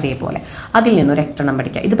എടുക്കില്ലേ, അതേപോലെ അതിൽ നിന്ന് ഒരു 8 എണ്ണം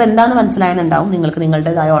പഠിക്കുക. ഇതിപ്പോൾ എന്താണെന്ന് മനസ്സിലായെന്നുണ്ടാവും. നിങ്ങൾക്ക്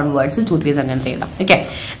നിങ്ങളുടേതായ ഓൺ വേർഡ്സിൽ 2-3 സെന്റൻസ് എഴുതാം. ഓക്കെ.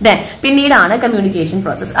 ദെൻ പിന്നീടാണ് കമ്മ്യൂണിക്കേഷൻ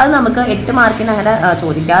പ്രോസസ്. അത് നമുക്ക് 8 മാർക്കിന് അങ്ങനെ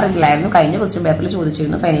ചോദിക്കാറില്ലായിരുന്നു. കഴിഞ്ഞ ക്വസ്റ്റ്യൻ പേപ്പറിൽ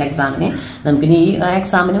ചോദിച്ചിരുന്നു ഫൈനൽ എക്സാമിന്. നമുക്കിനി ഈ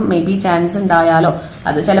എക്സാമിനും മേ ബി ചാൻസ് ഉണ്ടായാലോ,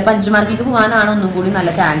 അത് ചിലപ്പോൾ 5 മാർക്കിലേക്ക് പോകാനാണ് ഒന്നും കൂടി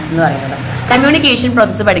നല്ല ചാൻസ് എന്ന് പറയുന്നത്. കമ്മ്യൂണിക്കേഷൻ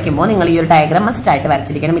പ്രോസസ്സ് പഠിക്കുമ്പോൾ നിങ്ങൾ ഈ ഒരു ഡയഗ്രാം മസ്റ്റ് ആയിട്ട്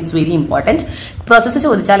വരച്ചിരിക്കണം. It's very important. പ്രോസസ്സ്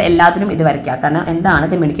ചോദിച്ചാൽ എല്ലാത്തിനും ഇത് വരയ്ക്കുക. കാരണം എന്താണ്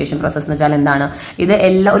കമ്മ്യൂണിക്കേഷൻ പ്രോസസ് എന്ന് വെച്ചാൽ എന്താണ്? ഇത്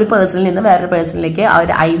ഒരു പേഴ്സണിൽ നിന്ന് വേറൊരു പേഴ്സണിലേക്ക് ആ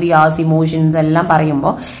ഒരു ഐഡിയാസ്, ഇമോഷൻസ് എല്ലാം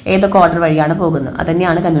പറയുമ്പോൾ ഏതൊക്കെ ഓർഡർ വഴിയാണ് പോകുന്നത്, അത്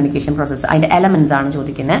തന്നെയാണ് കമ്മ്യൂണിക്കേഷൻ പ്രോസസ്സ്. അതിന്റെ എലമെന്റ്സ് ആണ്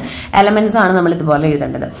ചോദിക്കുന്നത്. എലമെന്റ്സ് ആണ് നമ്മൾ ഇതുപോലെ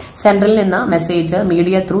എഴുതേണ്ടത്. സെൻട്രലിൽ നിന്ന് മെസ്സേജ്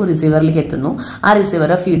മീഡിയ ത്രൂ റിസീവറിലേക്ക് എത്തുന്നു. ആ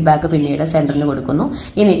റിസീവർ ഫീഡ്ബാക്ക് പിന്നീട് സെൻട്രലിന് കൊടുക്കുന്നു.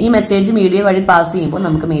 ഇനി ഈ മെസ്സേജ് മീഡിയ വഴി പാസ് ചെയ്യുമ്പോൾ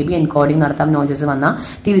നമുക്ക് മേ ബി എൻകോഡിംഗ് നടത്താം, നോയ്സസ് വന്നാൽ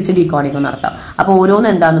തിരിച്ച് ഡീകോഡിംഗ് നടത്താം. അപ്പോൾ ഓരോന്ന്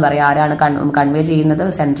എന്താന്ന് പറയാം, ആരാണ് കൺവേ ചെയ്യുന്നത്,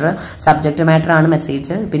 സെൻട്രൽ സബ്ജക്ട് മാറ്റർ ആണ്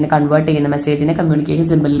മെസ്സേജ്, പിന്നെ കൺവേർട്ട് ചെയ്യുന്ന മെസ്സേജിനെ കമ്മ്യൂണിക്കേഷൻ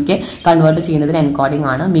സിമ്പിളിലേക്ക് കൺവേർട്ട് ചെയ്യുന്നതിന് എൻകോഡിംഗ്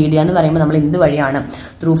ആണ്. മീഡിയ എന്ന് പറയുമ്പോൾ നമ്മൾ എന്ത് വഴിയാണ്,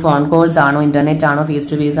 ത്രൂ ഫോൺ കോൾസ് ആണോ, ഇന്റർനെറ്റ് ആണോ, ഫേസ്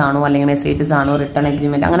ടു ഫേസ് ആണോ, അല്ലെങ്കിൽ മെസ്സേജസ് ആണോ, റിട്ടേൺ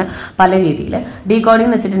അഗ്രിമെന്റ്, അങ്ങനെ പല രീതിയിൽ. ഡീകോഡിംഗ്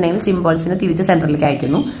എന്ന് വെച്ചിട്ടുണ്ടെങ്കിൽ സിംബോൾസിനെ തിരിച്ച് സെൻട്രലിലേക്ക്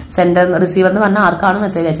അയക്കുന്നു. റിസീവർ എന്ന് പറഞ്ഞാൽ ആർക്കാണ്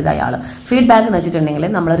മെസ്സേജ് അയച്ചത് അയാൾ. ഫീഡ്ബാക്ക് എന്ന് വെച്ചിട്ടുണ്ടെങ്കിൽ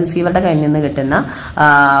നമ്മൾ റിസീവറുടെ കയ്യിൽ നിന്ന് കിട്ടുന്ന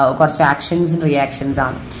കുറച്ച് ആക്ഷൻസ് റിയാക്ഷൻസ്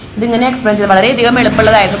ആണ്. ഇതിങ്ങനെ എക്സ്പ്ലെയിൻ ചെയ്ത് വളരെയധികം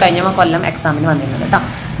എളുപ്പമുള്ളതായിരുന്നു കഴിഞ്ഞ കൊല്ലം എക്സാമിന് വന്നിരുന്നത് കേട്ടോ.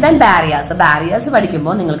 ദെൻ ബാരിയേഴ്സ്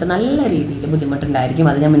പഠിക്കുമ്പോൾ നിങ്ങൾക്ക് നല്ല രീതിയിൽ ബുദ്ധിമുട്ടുണ്ടായിരിക്കും,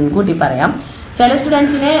 അത് ഞാൻ മുൻകൂട്ടി പറയാം. ചില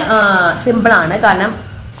സ്റ്റുഡൻസിന് സിമ്പിൾ ആണ്, കാരണം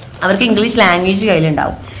അവർക്ക് ഇംഗ്ലീഷ് ലാംഗ്വേജ്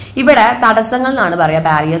കയ്യിലുണ്ടാവും. ഇവിടെ തടസ്സങ്ങൾ എന്നാണ് പറയുക.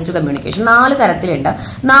 ബാരിയേഴ്സ് ടു കമ്മ്യൂണിക്കേഷൻ 4 തരത്തിലുണ്ട്.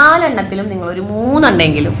 4 എണ്ണത്തിലും നിങ്ങൾ ഒരു 3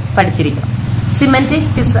 എണ്ണെങ്കിലും പഠിച്ചിരിക്കണം.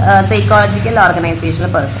 സിമന്റിക്, സൈക്കോളജിക്കൽ,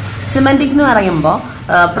 ഓർഗനൈസേഷണൽ പേഴ്സൺ. സിമന്റിക് എന്ന് പറയുമ്പോൾ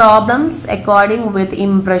പ്രോബ്ലംസ് അക്കോർഡിംഗ് വിത്ത്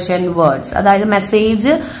ഇംപ്രഷൻ വേർഡ്സ്, അതായത്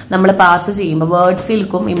മെസ്സേജ് നമ്മൾ പാസ് ചെയ്യുമ്പോൾ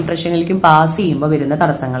വേർഡ്സിലേക്കും ഇംപ്രഷനിലേക്കും പാസ് ചെയ്യുമ്പോൾ വരുന്ന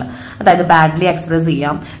തടസ്സങ്ങൾ. അതായത് ബാഡ്ലി എക്സ്പ്രസ്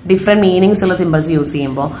ചെയ്യാം, ഡിഫറെന്റ് മീനിങ്സ് ഉള്ള സിമ്പിൾസ് യൂസ്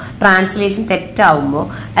ചെയ്യുമ്പോൾ, ട്രാൻസ്ലേഷൻ തെറ്റാവുമ്പോൾ,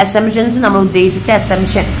 അസംഷൻസ് നമ്മൾ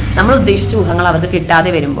ഉദ്ദേശിച്ച ഊഹങ്ങൾ അവർക്ക്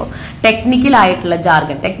കിട്ടാതെ വരുമ്പോൾ, ടെക്നിക്കൽ ആയിട്ടുള്ള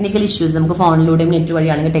ജാർഗൻ, ടെക്നിക്കൽ ഇഷ്യൂസ്, നമുക്ക് ഫോണിലൂടെയും നെറ്റ്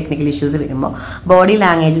വഴിയാണെങ്കിൽ ടെക്നിക്കൽ ഇഷ്യൂസ് വരുമ്പോൾ, ബോഡി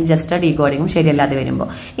ലാംഗ്വേജും ജസ്റ്റ് ഡീകോഡിങ്ങും ശരിയല്ലാതെ വരുമ്പോൾ,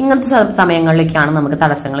 ഇങ്ങനത്തെ സമയങ്ങളിലേക്കാണ് നമുക്ക്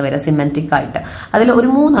തടസ്സങ്ങൾ വരിക സിമന്റിക് ആയിട്ട്. അതിൽ ഒരു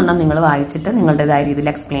 3 എണ്ണം നിങ്ങൾ വായിച്ചിട്ട് നിങ്ങളുടേതായ രീതിയിൽ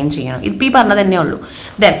എക്സ്പ്ലെയിൻ ചെയ്യണം. ഇപ്പം ഈ പറഞ്ഞത് തന്നെ ഉള്ളൂ.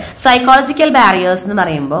 ദെൻ സൈക്കോളജിക്കൽ ബാരിയേഴ്സ് എന്ന്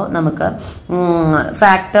പറയുമ്പോൾ നമുക്ക്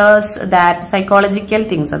ഫാക്ടേഴ്സ് ദാറ്റ് സൈക്കോളജിക്കൽ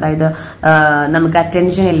തിങ്സ്, അതായത് നമുക്ക്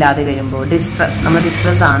അറ്റൻഷൻ ഇല്ലാതെ വരുമ്പോൾ, നമ്മൾ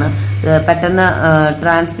ഡിസ്ട്രെസ് ആണ്, പെട്ടെന്ന്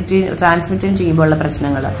ട്രാൻസ്മിറ്റ് ചെയ്യുമ്പോൾ ഉള്ള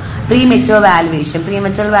പ്രശ്നങ്ങൾ, പ്രീമെച്യൂർ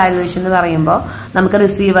വാല്യുവേഷൻ എന്ന് പറയുമ്പോൾ നമുക്ക്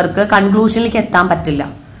റിസീവർക്ക് കൺക്ലൂഷനിലേക്ക് എത്താൻ പറ്റില്ല.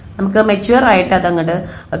 നമുക്ക് മെച്യൂർ ആയിട്ട് അത് അങ്ങോട്ട്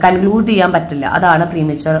കൺക്ലൂഡ് ചെയ്യാൻ പറ്റില്ല. അതാണ്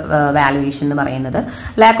പ്രീമെച്യൂർ വാലുവേഷൻ എന്ന് പറയുന്നത്.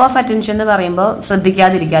 ലാക്ക് ഓഫ് അറ്റൻഷൻ എന്ന് പറയുമ്പോൾ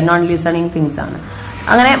ശ്രദ്ധിക്കാതിരിക്കുക, നോൺ ലിസണിങ് തിങ്സ് ആണ്.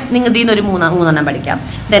 അങ്ങനെ നിങ്ങൾ ഇതിൽ ഒരു മൂന്നെണ്ണം പഠിക്കാം.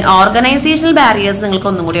 ദെൻ ഓർഗനൈസേഷണൽ ബാരിയേഴ്സ് നിങ്ങൾക്ക്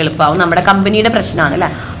ഒന്നും കൂടി എളുപ്പമാവും. നമ്മുടെ കമ്പനിയുടെ പ്രശ്നമാണ് അല്ലെ,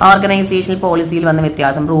 ഓർഗനൈസേഷണൽ പോളിസിയിൽ വന്ന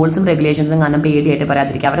വ്യത്യാസം, റൂൾസും റെഗുലേഷൻസും കാരണം പേടിയായിട്ട്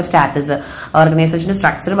പറയാതിരിക്കുക. അവരുടെ സ്റ്റാറ്റസ്, ഓർഗനൈസേഷന്റെ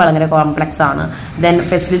സ്ട്രക്ചർ വളരെ കോംപ്ലക്സ് ആണ്, ദെൻ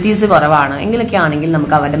ഫെസിലിറ്റീസ് കുറവാണ്, എങ്കിലൊക്കെ ആണെങ്കിൽ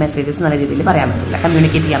നമുക്ക് അവരുടെ മെസ്സേജസ് നല്ല രീതിയിൽ പറയാൻ പറ്റില്ല,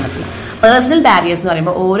 കമ്മ്യൂണിക്കേറ്റ് ചെയ്യാൻ പറ്റില്ല. പേഴ്സണൽ ബാരിയേഴ്സ് എന്ന്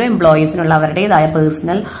പറയുമ്പോൾ ഓരോ എംപ്ലോയീസിനുള്ള അവരുടേതായ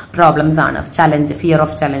പേഴ്സണൽ പ്രോബ്ലംസ് ആണ്. Challenge, fear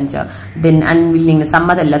of challenge, then unwilling,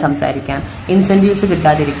 സമ്മതമല്ല സംസാരിക്കാൻ, ഇൻസെന്റീവ്സ്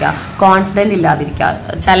കിട്ടാതിരിക്കുക, കോൺഫിഡന്റ് ഇല്ലാതിരിക്കുക,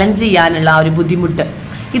 ചലഞ്ച് ചെയ്യാനുള്ള ഒരു ബുദ്ധിമുട്ട്,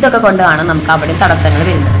 ഇതൊക്കെ കൊണ്ടാണ് നമുക്ക് അവിടെ തടസ്സങ്ങൾ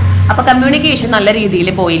വരുന്നത്. അപ്പൊ കമ്മ്യൂണിക്കേഷൻ നല്ല രീതിയിൽ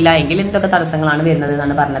പോയില്ല എങ്കിൽ എന്തൊക്കെ തടസ്സങ്ങളാണ് വരുന്നത്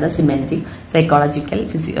എന്നാണ് പറഞ്ഞത്. സിമെന്റിക്, psychological,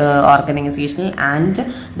 organisational and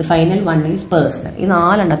the final one is personal. ഈ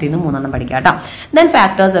 4 നിന്ന് 3 പഠിക്കാം കേട്ടോ. Then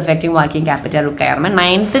factors affecting working capital requirement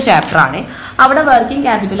 9th chapter ആണ്. അവിടെ വർക്കിംഗ്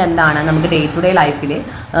ക്യാപിറ്റൽ എന്താണ്, നമുക്ക് ഡേ ടു ഡേ ലൈഫിൽ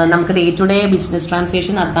നമുക്ക് day to day business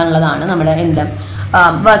transaction നടത്താനുള്ളതാണ് നമ്മുടെ എന്താ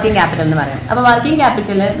വർക്കിംഗ് ക്യാപിറ്റൽ എന്ന് പറയുന്നത്. അപ്പൊ വർക്കിംഗ്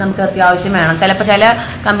ക്യാപിറ്റൽ നമുക്ക് അത്യാവശ്യം വേണം. ചിലപ്പോൾ ചില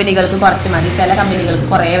കമ്പനികൾക്ക് കുറച്ച് മതി, ചില കമ്പനികൾക്ക്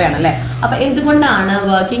കുറേ വേണം അല്ലെ. അപ്പൊ എന്തുകൊണ്ടാണ്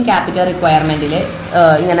വർക്കിംഗ് ക്യാപിറ്റൽ റിക്വയർമെന്റിൽ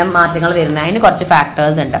ഇങ്ങനെ മാറ്റങ്ങൾ വരുന്നത്? അതിന് കുറച്ച്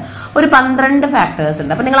ഫാക്ടേഴ്സ് ഉണ്ട്, ഒരു 12 ഫാക്ടേഴ്സ്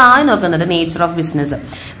ഉണ്ട്. അപ്പൊ നിങ്ങൾ ആദ്യം നോക്കുന്നത് നേച്ചർ ഓഫ് ബിസിനസ്.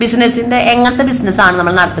 ബിസിനസിന്റെ എങ്ങനത്തെ ബിസിനസ് ആണ്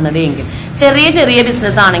നമ്മൾ നടത്തുന്നത് എങ്കിൽ, ചെറിയ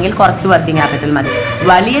ബിസിനസ് ആണെങ്കിൽ കുറച്ച് വർക്കിംഗ് ക്യാപിറ്റൽ മതി.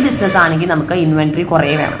 വലിയ ബിസിനസ് ആണെങ്കിൽ നമുക്ക് ഇൻവെന്ററി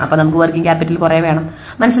കുറേ വേണം, അപ്പൊ നമുക്ക് വർക്കിംഗ് ക്യാപിറ്റൽ കുറേ വേണം.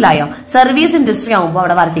 മനസ്സിലായോ? സർവീസ് ഇൻഡസ്ട്രി ആകുമ്പോൾ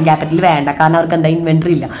അവിടെ വർക്കിംഗ് ക്യാപിറ്റൽ വേണ്ട, കാരണം അവർക്ക് എന്താ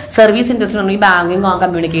ഇൻവെന്ററി ഇല്ല. സർവീസ് ഇൻഡസ്ട്രി ഈ ബാങ്കിങ്,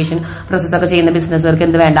 കമ്മ്യൂണിക്കേഷൻ പ്രോസസ് ഒക്കെ ചെയ്യുന്ന ബിസിനസ്സുകാർക്ക്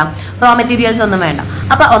എന്ത് വേണ്ട, റോ മെറ്റീരിയൽസ് ഒന്നും വേണ്ട.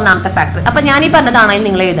 അപ്പൊ ഒന്നാമത്തെ ഫാക്ടർ. അപ്പൊ ഞാൻ ഈ പറഞ്ഞതാണ്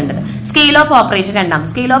നിങ്ങൾ എഴുതേണ്ടത്. സ്കെയിൽ ഓഫ് ഓപ്പറേഷൻ രണ്ടാം.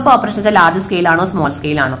 Scale of operation large scale ആണോ സ്മോൾ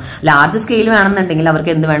സ്കെയിൽ ആണോ? ലാർജ് സ്കെയിൽ വേണമെന്നുണ്ടെങ്കിൽ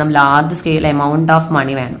അവർക്ക് എന്ത് വേണം, large scale amount of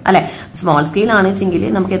money വേണം അല്ലെ. സ്മോൾ സ്കെയിൽ ആണെച്ചെങ്കിൽ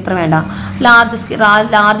നമുക്ക് എത്ര വേണ്ട,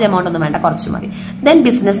 ലാർജ് എമൗണ്ട് ഒന്നും വേണ്ട, കുറച്ച് മതി. Then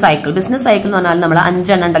business cycle. Business cycle എന്ന് പറഞ്ഞാൽ നമ്മൾ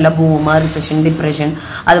 5 ഉണ്ടല്ലോ, ബൂം, റിസഷൻ, ഡിപ്രഷൻ,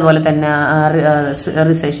 അതുപോലെ തന്നെ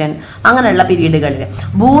റിസഷൻ, അങ്ങനെയുള്ള പീരീഡുകളിൽ.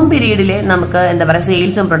 ബൂം പീരീഡിൽ നമുക്ക് എന്താ പറയുക,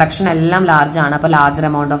 സെയിൽസും പ്രൊഡക്ഷൻ എല്ലാം ലാർജ് ആണ്, അപ്പൊ larger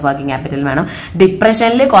amount of working capital വേണം.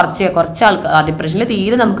 ഡിപ്രഷനിൽ കുറച്ച് ആൾക്കാർ, ഡിപ്രഷനിൽ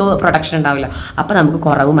തീരെ നമുക്ക് പ്രൊഡക്ഷൻ ഉണ്ടാവില്ല, അപ്പൊ നമുക്ക്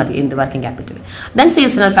കുറവ് മതി എന്ത് working capital. Then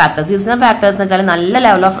seasonal factors. Seasonal factors എന്ന് വെച്ചാൽ നല്ല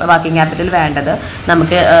ലെവൽ ഓഫ് വർക്കിംഗ് ക്യാപിറ്റൽ വേണ്ടത്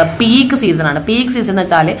നമുക്ക് പീക്ക് സീസൺ ആണ്. പീക്ക് സീസൺ എന്ന്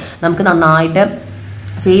വെച്ചാൽ നമുക്ക് നന്നായിട്ട്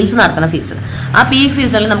സെയിൽസ് നടത്തുന്ന സീസൺ. ആ പീക്ക്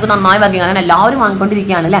സീസണിൽ നമുക്ക് നന്നായി വർക്കിംഗ്, കാരണം എല്ലാവരും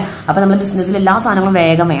വാങ്ങിക്കൊണ്ടിരിക്കുകയാണ് അല്ലെ. അപ്പൊ നമ്മുടെ ബിസിനസ്സിൽ എല്ലാ സാധനങ്ങളും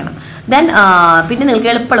വേഗം വേണം. ദെൻ പിന്നെ നിങ്ങൾക്ക്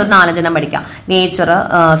എളുപ്പമുള്ള ഒരു 4 പഠിക്കാം. Nature,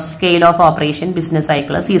 scale of operation, business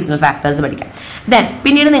cycle, seasonal factors പഠിക്കാം. ദെൻ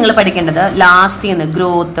പിന്നീട് നിങ്ങൾ പഠിക്കേണ്ടത് last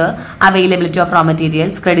growth, availability of raw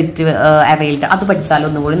materials, credit availed. അത് പഠിച്ചാൽ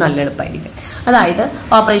ഒന്നുകൂടി നല്ല എളുപ്പമായിരിക്കും. അതായത്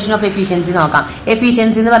ഓപ്പറേഷൻ ഓഫ് എഫിഷ്യൻസി നോക്കാം.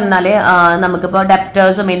 എഫിഷ്യൻസി എന്ന് പറഞ്ഞാൽ നമുക്കിപ്പോൾ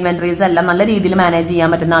ഡെപ്റ്റേഴ്സും ഇൻവെന്ററീസും എല്ലാം നല്ല രീതിയിൽ മാനേജ് ചെയ്യാൻ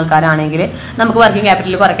പറ്റുന്ന ആൾക്കാരാണെങ്കിൽ നമുക്ക് വർക്കിംഗ്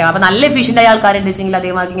ക്യാപിറ്റൽ കുറയ്ക്കാം. അപ്പൊ നല്ല എഫിഷ്യന്റ് ആയ ആൾക്കാരുണ്ടെങ്കിൽ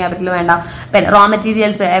അധികം വർക്കിംഗ് ക്യാപിറ്റൽ വേണ്ട. പിന്നെ റോ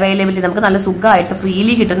മെറ്റീരിയൽസ് അവൈലബിലിറ്റി നമുക്ക് നല്ല സുഖമായിട്ട്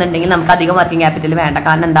ഫ്രീലി കിട്ടുന്നുണ്ടെങ്കിൽ നമുക്ക് അധികം വർക്കിംഗ് ക്യാപിറ്റൽ വേണ്ട.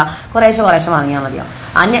 കാരണം എന്താ, കുറേശ്ശെ വാങ്ങിയാൽ മതിയോ.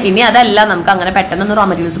 ഇനി അതല്ല, നമുക്ക് അങ്ങനെ പെട്ടെന്നൊന്നും റോ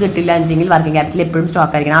മെറ്റീരിയൽസ് കിട്ടില്ല എങ്കിൽ വർക്കിംഗ് ക്യാപിറ്റൽ എപ്പോഴും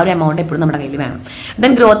സ്റ്റോക്ക് ആയിരിക്കണം. ആ ഒരു എമൗണ്ട് എപ്പോഴും നമ്മുടെ കയ്യിൽ വേണം.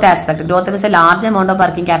 Then growth aspect. ഗ്രോത്ത് എന്ന് വെച്ചാൽ large amount of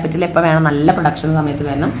working capital എപ്പോൾ വേണം, നല്ല പ്രൊഡക്ഷൻ സമയത്ത്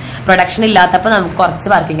വേണം. പ്രൊഡക്ഷൻ ഇല്ലാത്തപ്പോൾ നമുക്ക് കുറച്ച്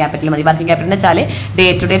വർക്കിംഗ് ക്യാപിറ്റൽ മതി. വർക്കിംഗ് ക്യാപിറ്റൽ എന്ന് വെച്ചാൽ ഡേ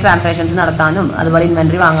ടു ഡേ ട്രാൻസാക്ഷൻസ് നടത്താനും അതുപോലെ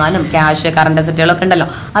ഇൻവെന്ററി വാങ്ങാനും ക്യാഷ്, കറണ്ട് അസറ്റുകളൊക്കെ ഉണ്ടല്ലോ,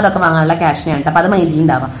 അതൊക്കെ വാങ്ങാനുള്ള ക്യാഷിനെയാണ്. അപ്പൊ അത് മൈൻഡിൽ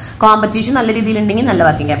ഉണ്ടാവാം. കോമ്പറ്റീഷൻ നല്ല രീതിയിൽ ഉണ്ടെങ്കിൽ നല്ല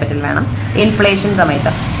വർക്കിംഗ് ക്യാപിറ്റൽ വേണം. ഇൻഫ്ലേഷൻ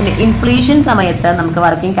സമയത്ത്, പിന്നെ ഇൻഫ്ലേഷൻ സമയത്ത് നമുക്ക്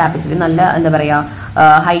വർക്കിംഗ് ക്യാപിറ്റൽ നല്ല എന്താ പറയാ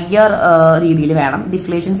ഹയർ രീതിയിൽ വേണം.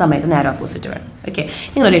 ഡിഫ്ലേഷൻ സമയത്ത് നേരെ ഓപ്പോസിറ്റ് വേണം. ഓക്കെ,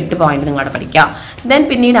 നിങ്ങളൊരു 8 പോയിന്റ് നിങ്ങളവിടെ പഠിക്കാം. ദെൻ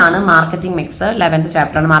പിന്നീടാണ് മാർക്കറ്റിംഗ് മിക്സ്. 11th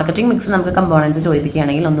ചാപ്റ്റർ ആണ്. മാർക്കറ്റിംഗ് മിക്സ് നമുക്ക് കമ്പോണൻസ്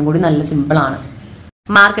ചോദിക്കുകയാണെങ്കിൽ ഒന്നും കൂടി നല്ല സിമ്പിൾ ആണ്.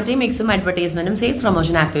 മാർക്കറ്റിംഗ് മിക്സും അഡ്വർടൈസ്മെന്റും സെയിൽസ്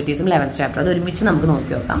പ്രൊമോഷൻ ആക്ടിവിറ്റീസും 11th ചാപ്റ്റർ. അത് ഒരുമിച്ച് നമുക്ക്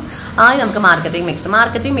നോക്കി നോക്കാം. ആദ്യം നമുക്ക് മാർക്കറ്റിംഗ് മിക്സ്.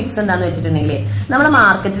 മാർക്കറ്റിംഗ് മിക്സ് എന്താണെന്ന് വെച്ചിട്ടുണ്ടെങ്കിൽ നമ്മൾ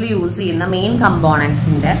മാർക്കറ്റിൽ യൂസ് ചെയ്യുന്ന മെയിൻ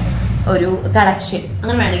കമ്പോണൻസിന്റെ ഒരു കളക്ഷൻ,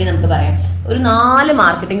 അങ്ങനെ വേണമെങ്കിൽ നമുക്ക് പറയാം. ഒരു 4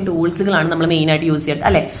 മാർക്കറ്റിംഗ് ടൂൾസുകളാണ് നമ്മൾ മെയിൻ ആയിട്ട് യൂസ് ചെയ്യുന്നത്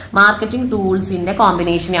അല്ലെ. മാർക്കറ്റിംഗ് ടൂൾസിന്റെ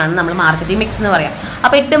കോമ്പിനേഷനെയാണ് നമ്മൾ മാർക്കറ്റിംഗ് മിക്സ് എന്ന് പറയാം.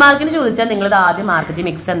 അപ്പൊ 8 മാർക്കിന് ചോദിച്ചാൽ നിങ്ങൾ ആദ്യം മാർക്കറ്റിംഗ്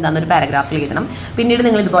മിക്സ് എന്താണെന്നൊരു പാരഗ്രാഫിൽ എഴുതണം. പിന്നീട്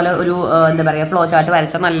നിങ്ങൾ ഇതുപോലെ ഒരു എന്താ പറയുക ഫ്ലോ ചാർട്ട്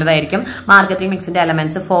വരച്ചാൽ നല്ലതായിരിക്കും. മാർക്കറ്റിംഗ് മിക്സിന്റെ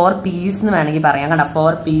എലമെന്റ്സ് 4 P's എന്ന് വേണമെങ്കിൽ പറയാം. കണ്ട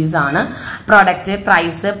 4 P's ആണ്: പ്രൊഡക്റ്റ്,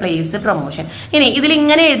 പ്രൈസ്, പ്ലേസ്, പ്രൊമോഷൻ. ഇനി ഇതിൽ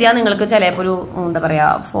ഇങ്ങനെ എഴുതിയാൽ നിങ്ങൾക്ക് ചിലപ്പോൾ ഒരു എന്താ പറയാ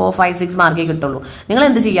 4, 5, 6 മാർക്കേ കിട്ടുള്ളൂ. നിങ്ങൾ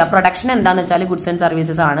എന്ത് ചെയ്യുക, പ്രൊഡക്ഷൻ എന്താണെന്ന് വെച്ചാൽ ഗുഡ്സ് ആൻഡ്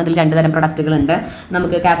സർവീസസ് ആണ്. ഇതിൽ 2 തരം പ്രൊഡക്റ്റുകൾ ഉണ്ട്.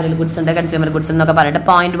 നമുക്ക് ക്യാപിറ്റൽ ഗുഡ്സ് ഉണ്ട്, കൺസ്യൂമർ ഗുഡ്സ് എന്നൊക്കെ പറഞ്ഞിട്ട്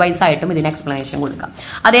പോയിന്റ് വൈസ് ആയിട്ടും ഇതിന് എക്സ്പ്ലനേഷൻ കൊടുക്കാം.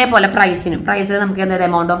 അതേപോലെ പ്രൈസിന് നമുക്ക് എന്താ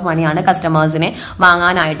എമൗണ്ട് ഓഫ് മണിയാണ് കസ്റ്റമേഴ്സിനെ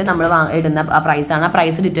വാങ്ങാനായിട്ട് നമ്മൾ ഇടുന്ന പ്രൈസ് ആണ്. ആ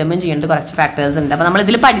പ്രൈസ് ഡിറ്റർമിൻ ചെയ്യേണ്ട കുറച്ച് ഫാക്ടേഴ്സ് ഉണ്ട്. അപ്പൊ നമ്മൾ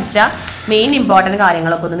ഇതിൽ പഠിച്ച മെയിൻ ഇമ്പോർട്ടന്റ്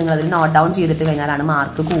കാര്യങ്ങളൊക്കെ ഒന്ന് നിങ്ങൾ ഇതിൽ നോട്ട് ഡൗൺ ചെയ്തിട്ട് കഴിഞ്ഞാലാണ്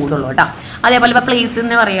മാർക്ക് കൂടുള്ളൂ കേട്ടോ. അതേപോലെ ഇപ്പൊ പ്ലേസ്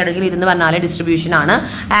എന്ന് പറയുകയാണെങ്കിൽ ഇതെന്ന് പറഞ്ഞാൽ ഡിസ്ട്രിബ്യൂഷൻ ആണ്.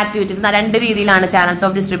 ആക്ടിവിറ്റീസ് 2 രീതിയിലാണ്, ചാനൽസ്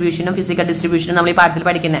ഓഫ് ഡിസ്ട്രിബ്യൂഷനും ഫിസിക്കൽ ഡിസ്ട്രിബ്യൂഷനും നമ്മൾ ഈ പാഠത്തിൽ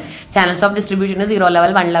പഠിക്കുന്നത്. Channels of distribution 0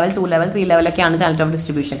 level, 1 level, 2 level, 3 ലെവലൊക്കെയാണ് channels of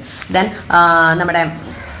distribution. Then നമ്മുടെ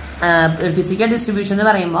ഫിസിക്കൽ ഡിസ്ട്രിബ്യൂഷൻ എന്ന്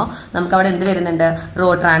പറയുമ്പോൾ നമുക്ക് അവിടെ എന്ത് വരുന്നുണ്ട്,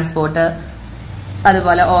 റോഡ് ട്രാൻസ്പോർട്ട്,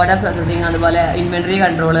 അതുപോലെ ഓർഡർ പ്രോസസ്സിങ്, അതുപോലെ ഇൻവെന്ററി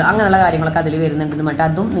കൺട്രോൾ, അങ്ങനെയുള്ള കാര്യങ്ങളൊക്കെ അതിൽ വരുന്നുണ്ടെന്ന് പറഞ്ഞിട്ട്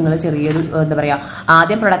അതും നിങ്ങൾ ചെറിയൊരു എന്താ പറയുക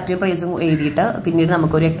ആദ്യം പ്രൊഡക്റ്റീവ് പ്രൈസും എഴുതിയിട്ട് പിന്നീട്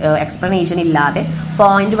നമുക്കൊരു എക്സ്പ്ലനേഷൻ ഇല്ലാതെ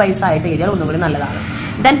പോയിന്റ് വൈസ് ആയിട്ട് എഴുതിയാൽ ഒന്നുകൂടി നല്ലതാണ്.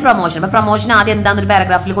 Then promotion. അപ്പൊ പ്രൊമോഷൻ ആദ്യം എന്താണെന്നൊരു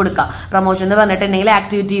പാരഗ്രാഫിൽ കൊടുക്കുക. പ്രൊമോഷൻ എന്ന് പറഞ്ഞിട്ടുണ്ടെങ്കിൽ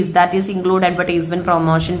activities that is include advertisement,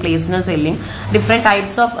 promotion, placement, selling, different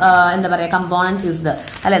types of എന്താ പറയുക കമ്പോണൻസ് ഇസ് ദ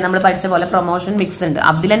അല്ലെ നമ്മൾ പഠിച്ച പോലെ പ്രൊമോഷൻ മിക്സ് ഉണ്ട്.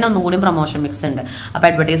 അതിൽ തന്നെ ഒന്നും കൂടി പ്രൊമോഷൻ മിക്സ് ഉണ്ട്. അപ്പൊ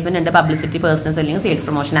അഡ്വർടൈസ്മെന്റ് ഉണ്ട്, publicity, personal selling, sales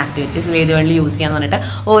promotion activities ഏത് വേണ്ടി യൂസ് ചെയ്യാന്ന് പറഞ്ഞിട്ട്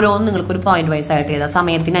ഓരോന്നും നിങ്ങൾക്ക് ഒരു പോയിന്റ് വൈസ് ആയിട്ട് എഴുതാം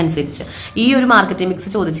സമയത്തിനനുസരിച്ച്. ഈ ഒരു മാർക്കറ്റിംഗ്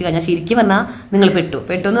മിക്സ് ചോദിച്ചു കഴിഞ്ഞാൽ ശരിക്കും പറഞ്ഞാൽ നിങ്ങൾ പെട്ടു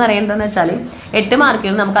എന്ന് പറയുന്നതെന്ന് വെച്ചാൽ 8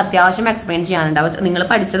 മാർക്കിൽ നമുക്ക് അത്യാവശ്യം എക്സ്പ്ലെയിൻ ചെയ്യാനുണ്ടാവും. നിങ്ങൾ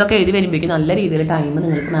പഠിച്ചതൊക്കെ എഴുതി വരുമ്പോഴേക്കും നല്ല രീതിയിൽ ടൈം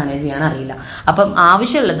നിങ്ങൾക്ക് മാനേജ് ചെയ്യാൻ അറിയില്ല. അപ്പം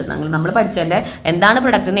ആവശ്യമുള്ളത് നമ്മൾ പഠിച്ചതിന്റെ എന്താണ്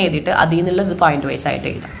പ്രൊഡക്റ്റ് എന്ന് എഴുതിയിട്ട് അതിൽ നിന്നുള്ളത് പോയിന്റ് വൈസ് ആയിട്ട്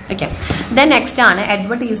എഴുതാം. ഓക്കെ. ദെൻ നെക്സ്റ്റ് ആണ്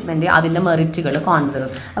അഡ്വർടൈസ്മെന്റ്, അതിന്റെ മെറിറ്റുകൾ, കോൺസേർവ്.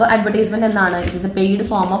 അപ്പോൾ അഡ്വർടൈസ്മെന്റ് എന്താണ്? It is A paid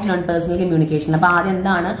form of non personal communication. അപ്പോൾ ആദ്യം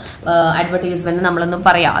എന്താണ് അഡ്വർടൈസ്മെന്റ് നമ്മളൊന്ന്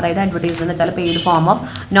പറയാം. അതായത് അഡ്വർടൈസ്മെന്റ് വെച്ചാൽ paid form of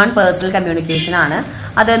non personal communication ആണ്.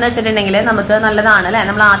 അതെന്ന് വെച്ചിട്ടുണ്ടെങ്കിൽ നമുക്ക് നല്ലതാണ് അല്ലെ.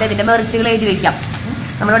 നമ്മൾ ആദ്യം അതിന്റെ മെറിറ്റുകൾ എഴുതി വെക്കാം.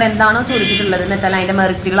 നമ്മളോട് എന്താണോ ചോദിച്ചിട്ടുള്ളത് എന്ന് വെച്ചാൽ അതിന്റെ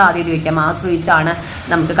മെറിറ്റുകൾ ആദ്യം എഴുതി വെക്കാം. മാസ് റീച്ച് ആണ്,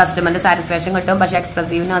 നമുക്ക് കസ്റ്റമറിന്റെ സാറ്റിസ്ഫാക്ഷൻ കിട്ടും, പക്ഷെ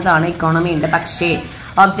എക്സ്പ്രസീവ്നെസ് ആണ്, ഇക്കോണമി ഉണ്ട്. പക്ഷേ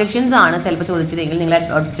ഒബ്ജെക്ഷൻസ് ആണ് ചിലപ്പോൾ ചോദിച്ചില്ലെങ്കിൽ നിങ്ങൾ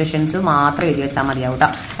ഒബ്ജെക്ഷൻസ് മാത്രം എഴുതി വെച്ചാൽ മതിയാവും കേട്ടോ.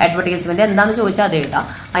 അഡ്വർടൈസ്മെന്റ് എന്താണെന്ന് ചോദിച്ചാൽ അത് എഴുതാം.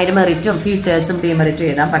 അതിന്റെ മെറിറ്റും ഫീച്ചേഴ്സും ഡിമെറിറ്റും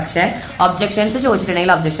എഴുതാം. പക്ഷേ ഒബ്ജെക്ഷൻസ്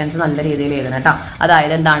ചോദിച്ചിട്ടുണ്ടെങ്കിൽ ഒബ്ജെക്ഷൻസ് നല്ല രീതിയിൽ എഴുതണം കേട്ടോ.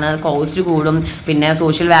 അതായത് എന്താണ്, കോസ്റ്റ് കൂടും, പിന്നെ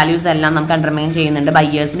സോഷ്യൽ വാല്യൂസ് എല്ലാം നമുക്ക് അണ്ടർമൈൻ ചെയ്യുന്നുണ്ട്,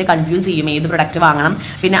 ബയ്യേഴ്സിനെ കൺഫ്യൂസ് ചെയ്യും ഏത് പ്രൊഡക്റ്റ് വാങ്ങണം,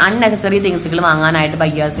 പിന്നെ അൺനെസസറി തിങ്സുകൾ വാങ്ങാനായിട്ട്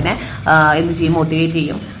ബയ്യേഴ്സിനെ എന്ത് ചെയ്യും, മോട്ടിവേറ്റ്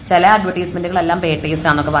ചെയ്യും. ചില അഡ്വർടൈസ്മെന്റുകളെല്ലാം പേ ടേസ്റ്റ്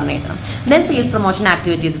ആണെന്നൊക്കെ പറഞ്ഞിരിക്കണം. Then sales promotion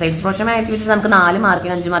activities. Sales promotion activities നമുക്ക് 4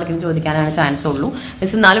 മാർക്കിന് 5 മാർക്കിന് ചോദിക്കാനാണ് ചാൻസ് ഉള്ളൂ.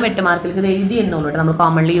 പക്ഷേ 4-8 മാർക്കിലേക്ക് ഇത് എഴുതി എന്നുള്ളൂ. നമ്മൾ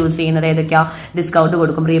കോമൺലി യൂസ് ചെയ്യുന്നത് ഏതൊക്കെയാ? ഡിസ്കൗണ്ട്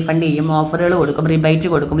കൊടുക്കും, റീഫണ്ട് ചെയ്യും, ഓഫറുകൾ കൊടുക്കും, റിബൈറ്റ്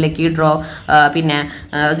കൊടുക്കും, ലക്കി ഡ്രോ, പിന്നെ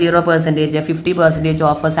 0%, 50%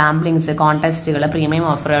 ഓഫർ, സാമ്പിളിങ്സ്, കോൺടെസ്റ്റുകൾ, പ്രീമിയം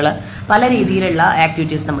ഓഫറുകൾ, പല രീതിയിലുള്ള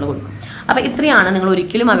ആക്ടിവിറ്റീസ് നമ്മൾ കൊടുക്കും. അപ്പൊ ഇത്രയാണ് നിങ്ങൾ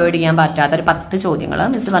ഒരിക്കലും അവോയ്ഡ് ചെയ്യാൻ പറ്റാത്ത ഒരു 10 ചോദ്യങ്ങൾ.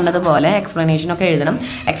 മിസ് പറഞ്ഞതുപോലെ എക്സ്പ്ലനേഷൻ ഒക്കെ എഴുതണം.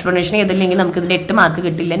 എക്സ്പ്ലനേഷൻ ചെയ്തില്ലെങ്കിൽ നമുക്ക് ഇതിന്റെ 8 മാർക്ക്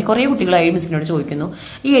കിട്ടില്ല. കുറെ കുട്ടികളായി മിസ്സിനോട് ചോദിക്കുന്നു,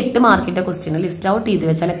 ഈ 8 മാർക്കിന്റെ ക്വസ്റ്റ്യൻ ലിസ്റ്റ് ഔട്ട് ചെയ്ത്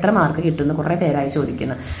വെച്ചാൽ എത്ര മാർക്ക് കിട്ടുമെന്ന് കുറെ പേരായി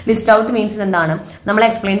ചോദിക്കുന്നു. ലിസ്റ്റ് ഔട്ട് മീൻസ് എന്താണ്? നമ്മൾ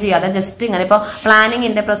എക്സ്പ്ലെയിൻ ചെയ്യാതെ ജസ്റ്റ് ഇങ്ങനെ ഇപ്പോൾ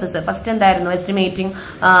പ്ലാനിങ്ങിന്റെ പ്രോസസ്സ് ഫസ്റ്റ് എന്തായിരുന്നു? Estimating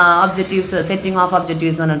objectives, setting of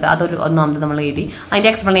objectives എന്ന് പറഞ്ഞിട്ട് അതൊരു ഒന്നാമത് നമ്മൾ എഴുതി.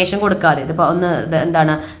 അതിന്റെ എക്സ്പ്ലനേഷൻ കൊടുക്കാതെ ഇതിപ്പോ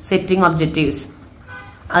എന്താണ് സെറ്റിംഗ് ഒബ്ജക്റ്റീവ്സ്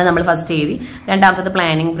അത് നമ്മൾ ഫസ്റ്റ് എഴുതി. രണ്ടാമത്തത്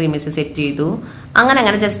പ്ലാനിങ് പ്രീമിസ് സെറ്റ് ചെയ്തു.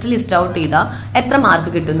 അങ്ങനെ ജസ്റ്റ് ലിസ്റ്റ് ഔട്ട് ചെയ്താൽ എത്ര മാർക്ക്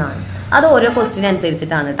കിട്ടുന്നതാണ്. അത് ഓരോ ക്വസ്റ്റിന്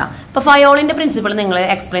അനുസരിച്ചിട്ടാണ് കേട്ടോ. ഇപ്പൊ ഫയോളിന്റെ പ്രിൻസിപ്പിൾ നിങ്ങൾ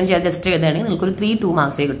എക്സ്പ്ലെയിൻ ചെയ്യാൻ ജസ്റ്റ് എഴുതുകയാണെങ്കിൽ നിങ്ങൾക്ക് ഒരു 3-2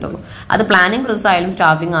 മാർക്സേ കിട്ടുള്ളൂ. അത് പ്ലാനിങ് പ്രോസസ് ആയാലും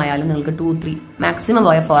സ്റ്റാഫിംഗ് ആയാലും നിങ്ങൾക്ക് 2-3 മാക്സിമം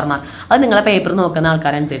പോയ 4 മാർക്ക്. അത് നിങ്ങളെ പേപ്പർ നോക്കുന്ന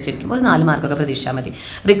ആൾക്കാരനുസരിച്ചിരിക്കും. ഒരു 4 മാർക്കൊക്കെ പ്രതീക്ഷിച്ചാൽ മതി.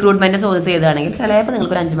 റിക്രൂട്ട്മെന്റ് സോഴ്സ് ചെയ്താണെങ്കിൽ ചിലപ്പോൾ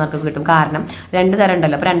നിങ്ങൾക്ക് ഒരു 5 മാർക്ക് കിട്ടും. കാരണം 2 തരം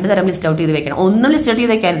ഉണ്ടല്ലോ. അപ്പൊ 2 തരം ലിസ്റ്റ് ഔട്ട് ചെയ്ത് വെക്കണം. ഒന്നും ലിസ്റ്റ് ഔട്ട്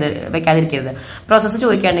ചെയ്ത് വെക്കാതിരിക്കരുത്. പ്രോസസ്സ്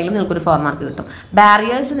ചോദിക്കുകയാണെങ്കിലും നിങ്ങൾക്കൊരു 4 മാർക്ക് കിട്ടും.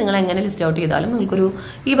 ബാരിയേഴ്സ് നിങ്ങൾ എങ്ങനെ ലിസ്റ്റ് ഔട്ട് ചെയ്താലും നിങ്ങൾക്കൊരു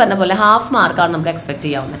ഈ പറഞ്ഞ പോലെ ഹാഫ് മാർക്കാണ് നമുക്ക് എക്സ്പെക്ട്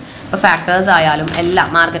ചെയ്യാവുന്നത്. ഇപ്പൊ ഫാക്ടേഴ്സ് ആയാലും എല്ലാം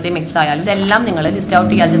മാർക്കറ്റിംഗ് മിക്സ് ആയാലും ഇതെല്ലാം നിങ്ങൾ ലിസ്റ്റ് ഔട്ട്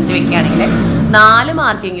ചെയ്യാൻ ജസ്റ്റ് വെക്കുകയാണെങ്കിൽ 4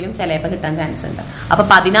 മാർക്കെങ്കിലും ചിലപ്പോൾ കിട്ടാൻ ചാൻസ് ഉണ്ട്. അപ്പൊ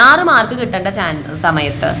 16 മാർക്ക് കിട്ടേണ്ട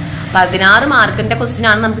സമയത്ത് 16 മാർക്കിന്റെ ക്വസ്റ്റ്യൻ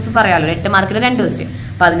ആണ് നമുക്ക് പറയാമല്ലോ. 8 മാർക്കിന് 2 ക്വസ്റ്റ്യൻ.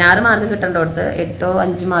 16 മാർക്ക് കിട്ടേണ്ടടുത്ത്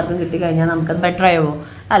 8-5 മാർക്കും കിട്ടിക്കഴിഞ്ഞാൽ നമുക്കത് ബെറ്റർ ആയോ?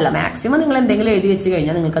 അല്ല, മാക്സിമം നിങ്ങൾ എന്തെങ്കിലും എഴുതി വെച്ച്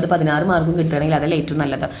കഴിഞ്ഞാൽ നിങ്ങൾക്ക് അത് 16 മാർക്കും കിട്ടുകയാണെങ്കിൽ അതല്ല ഏറ്റവും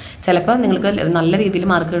നല്ലത്. ചിലപ്പോൾ നിങ്ങൾക്ക് നല്ല രീതിയിൽ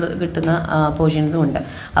മാർക്ക് കിട്ടുന്ന പോർഷൻസും ഉണ്ട്.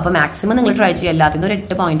 അപ്പോൾ മാക്സിമം നിങ്ങൾ ട്രൈ ചെയ്യുക. എല്ലാത്തിനും ഒരു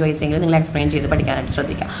 8 പോയിന്റ് വൈസ് എങ്കിലും നിങ്ങൾ എക്സ്പ്ലെയിൻ ചെയ്ത് പഠിക്കാനായിട്ട്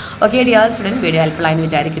ശ്രദ്ധിക്കുക. Okay dear student, video helpful ആയെന്ന്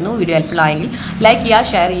വിചാരിക്കുന്നു. വീഡിയോ ഹെൽപ്ഫുൾ ആയെങ്കിൽ ലൈക്ക്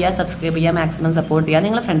ചെയ്യുക, ഷെയർ ചെയ്യുക, സബ്സ്ക്രൈബ് ചെയ്യുക, മാക്സിമം സപ്പോർട്ട് ചെയ്യുക.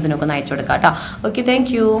 നിങ്ങളുടെ ഫ്രണ്ട്സിനൊക്കെ ഒന്ന് അയച്ചു കൊടുക്കുക കേട്ടോ. Okay,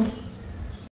 thank you.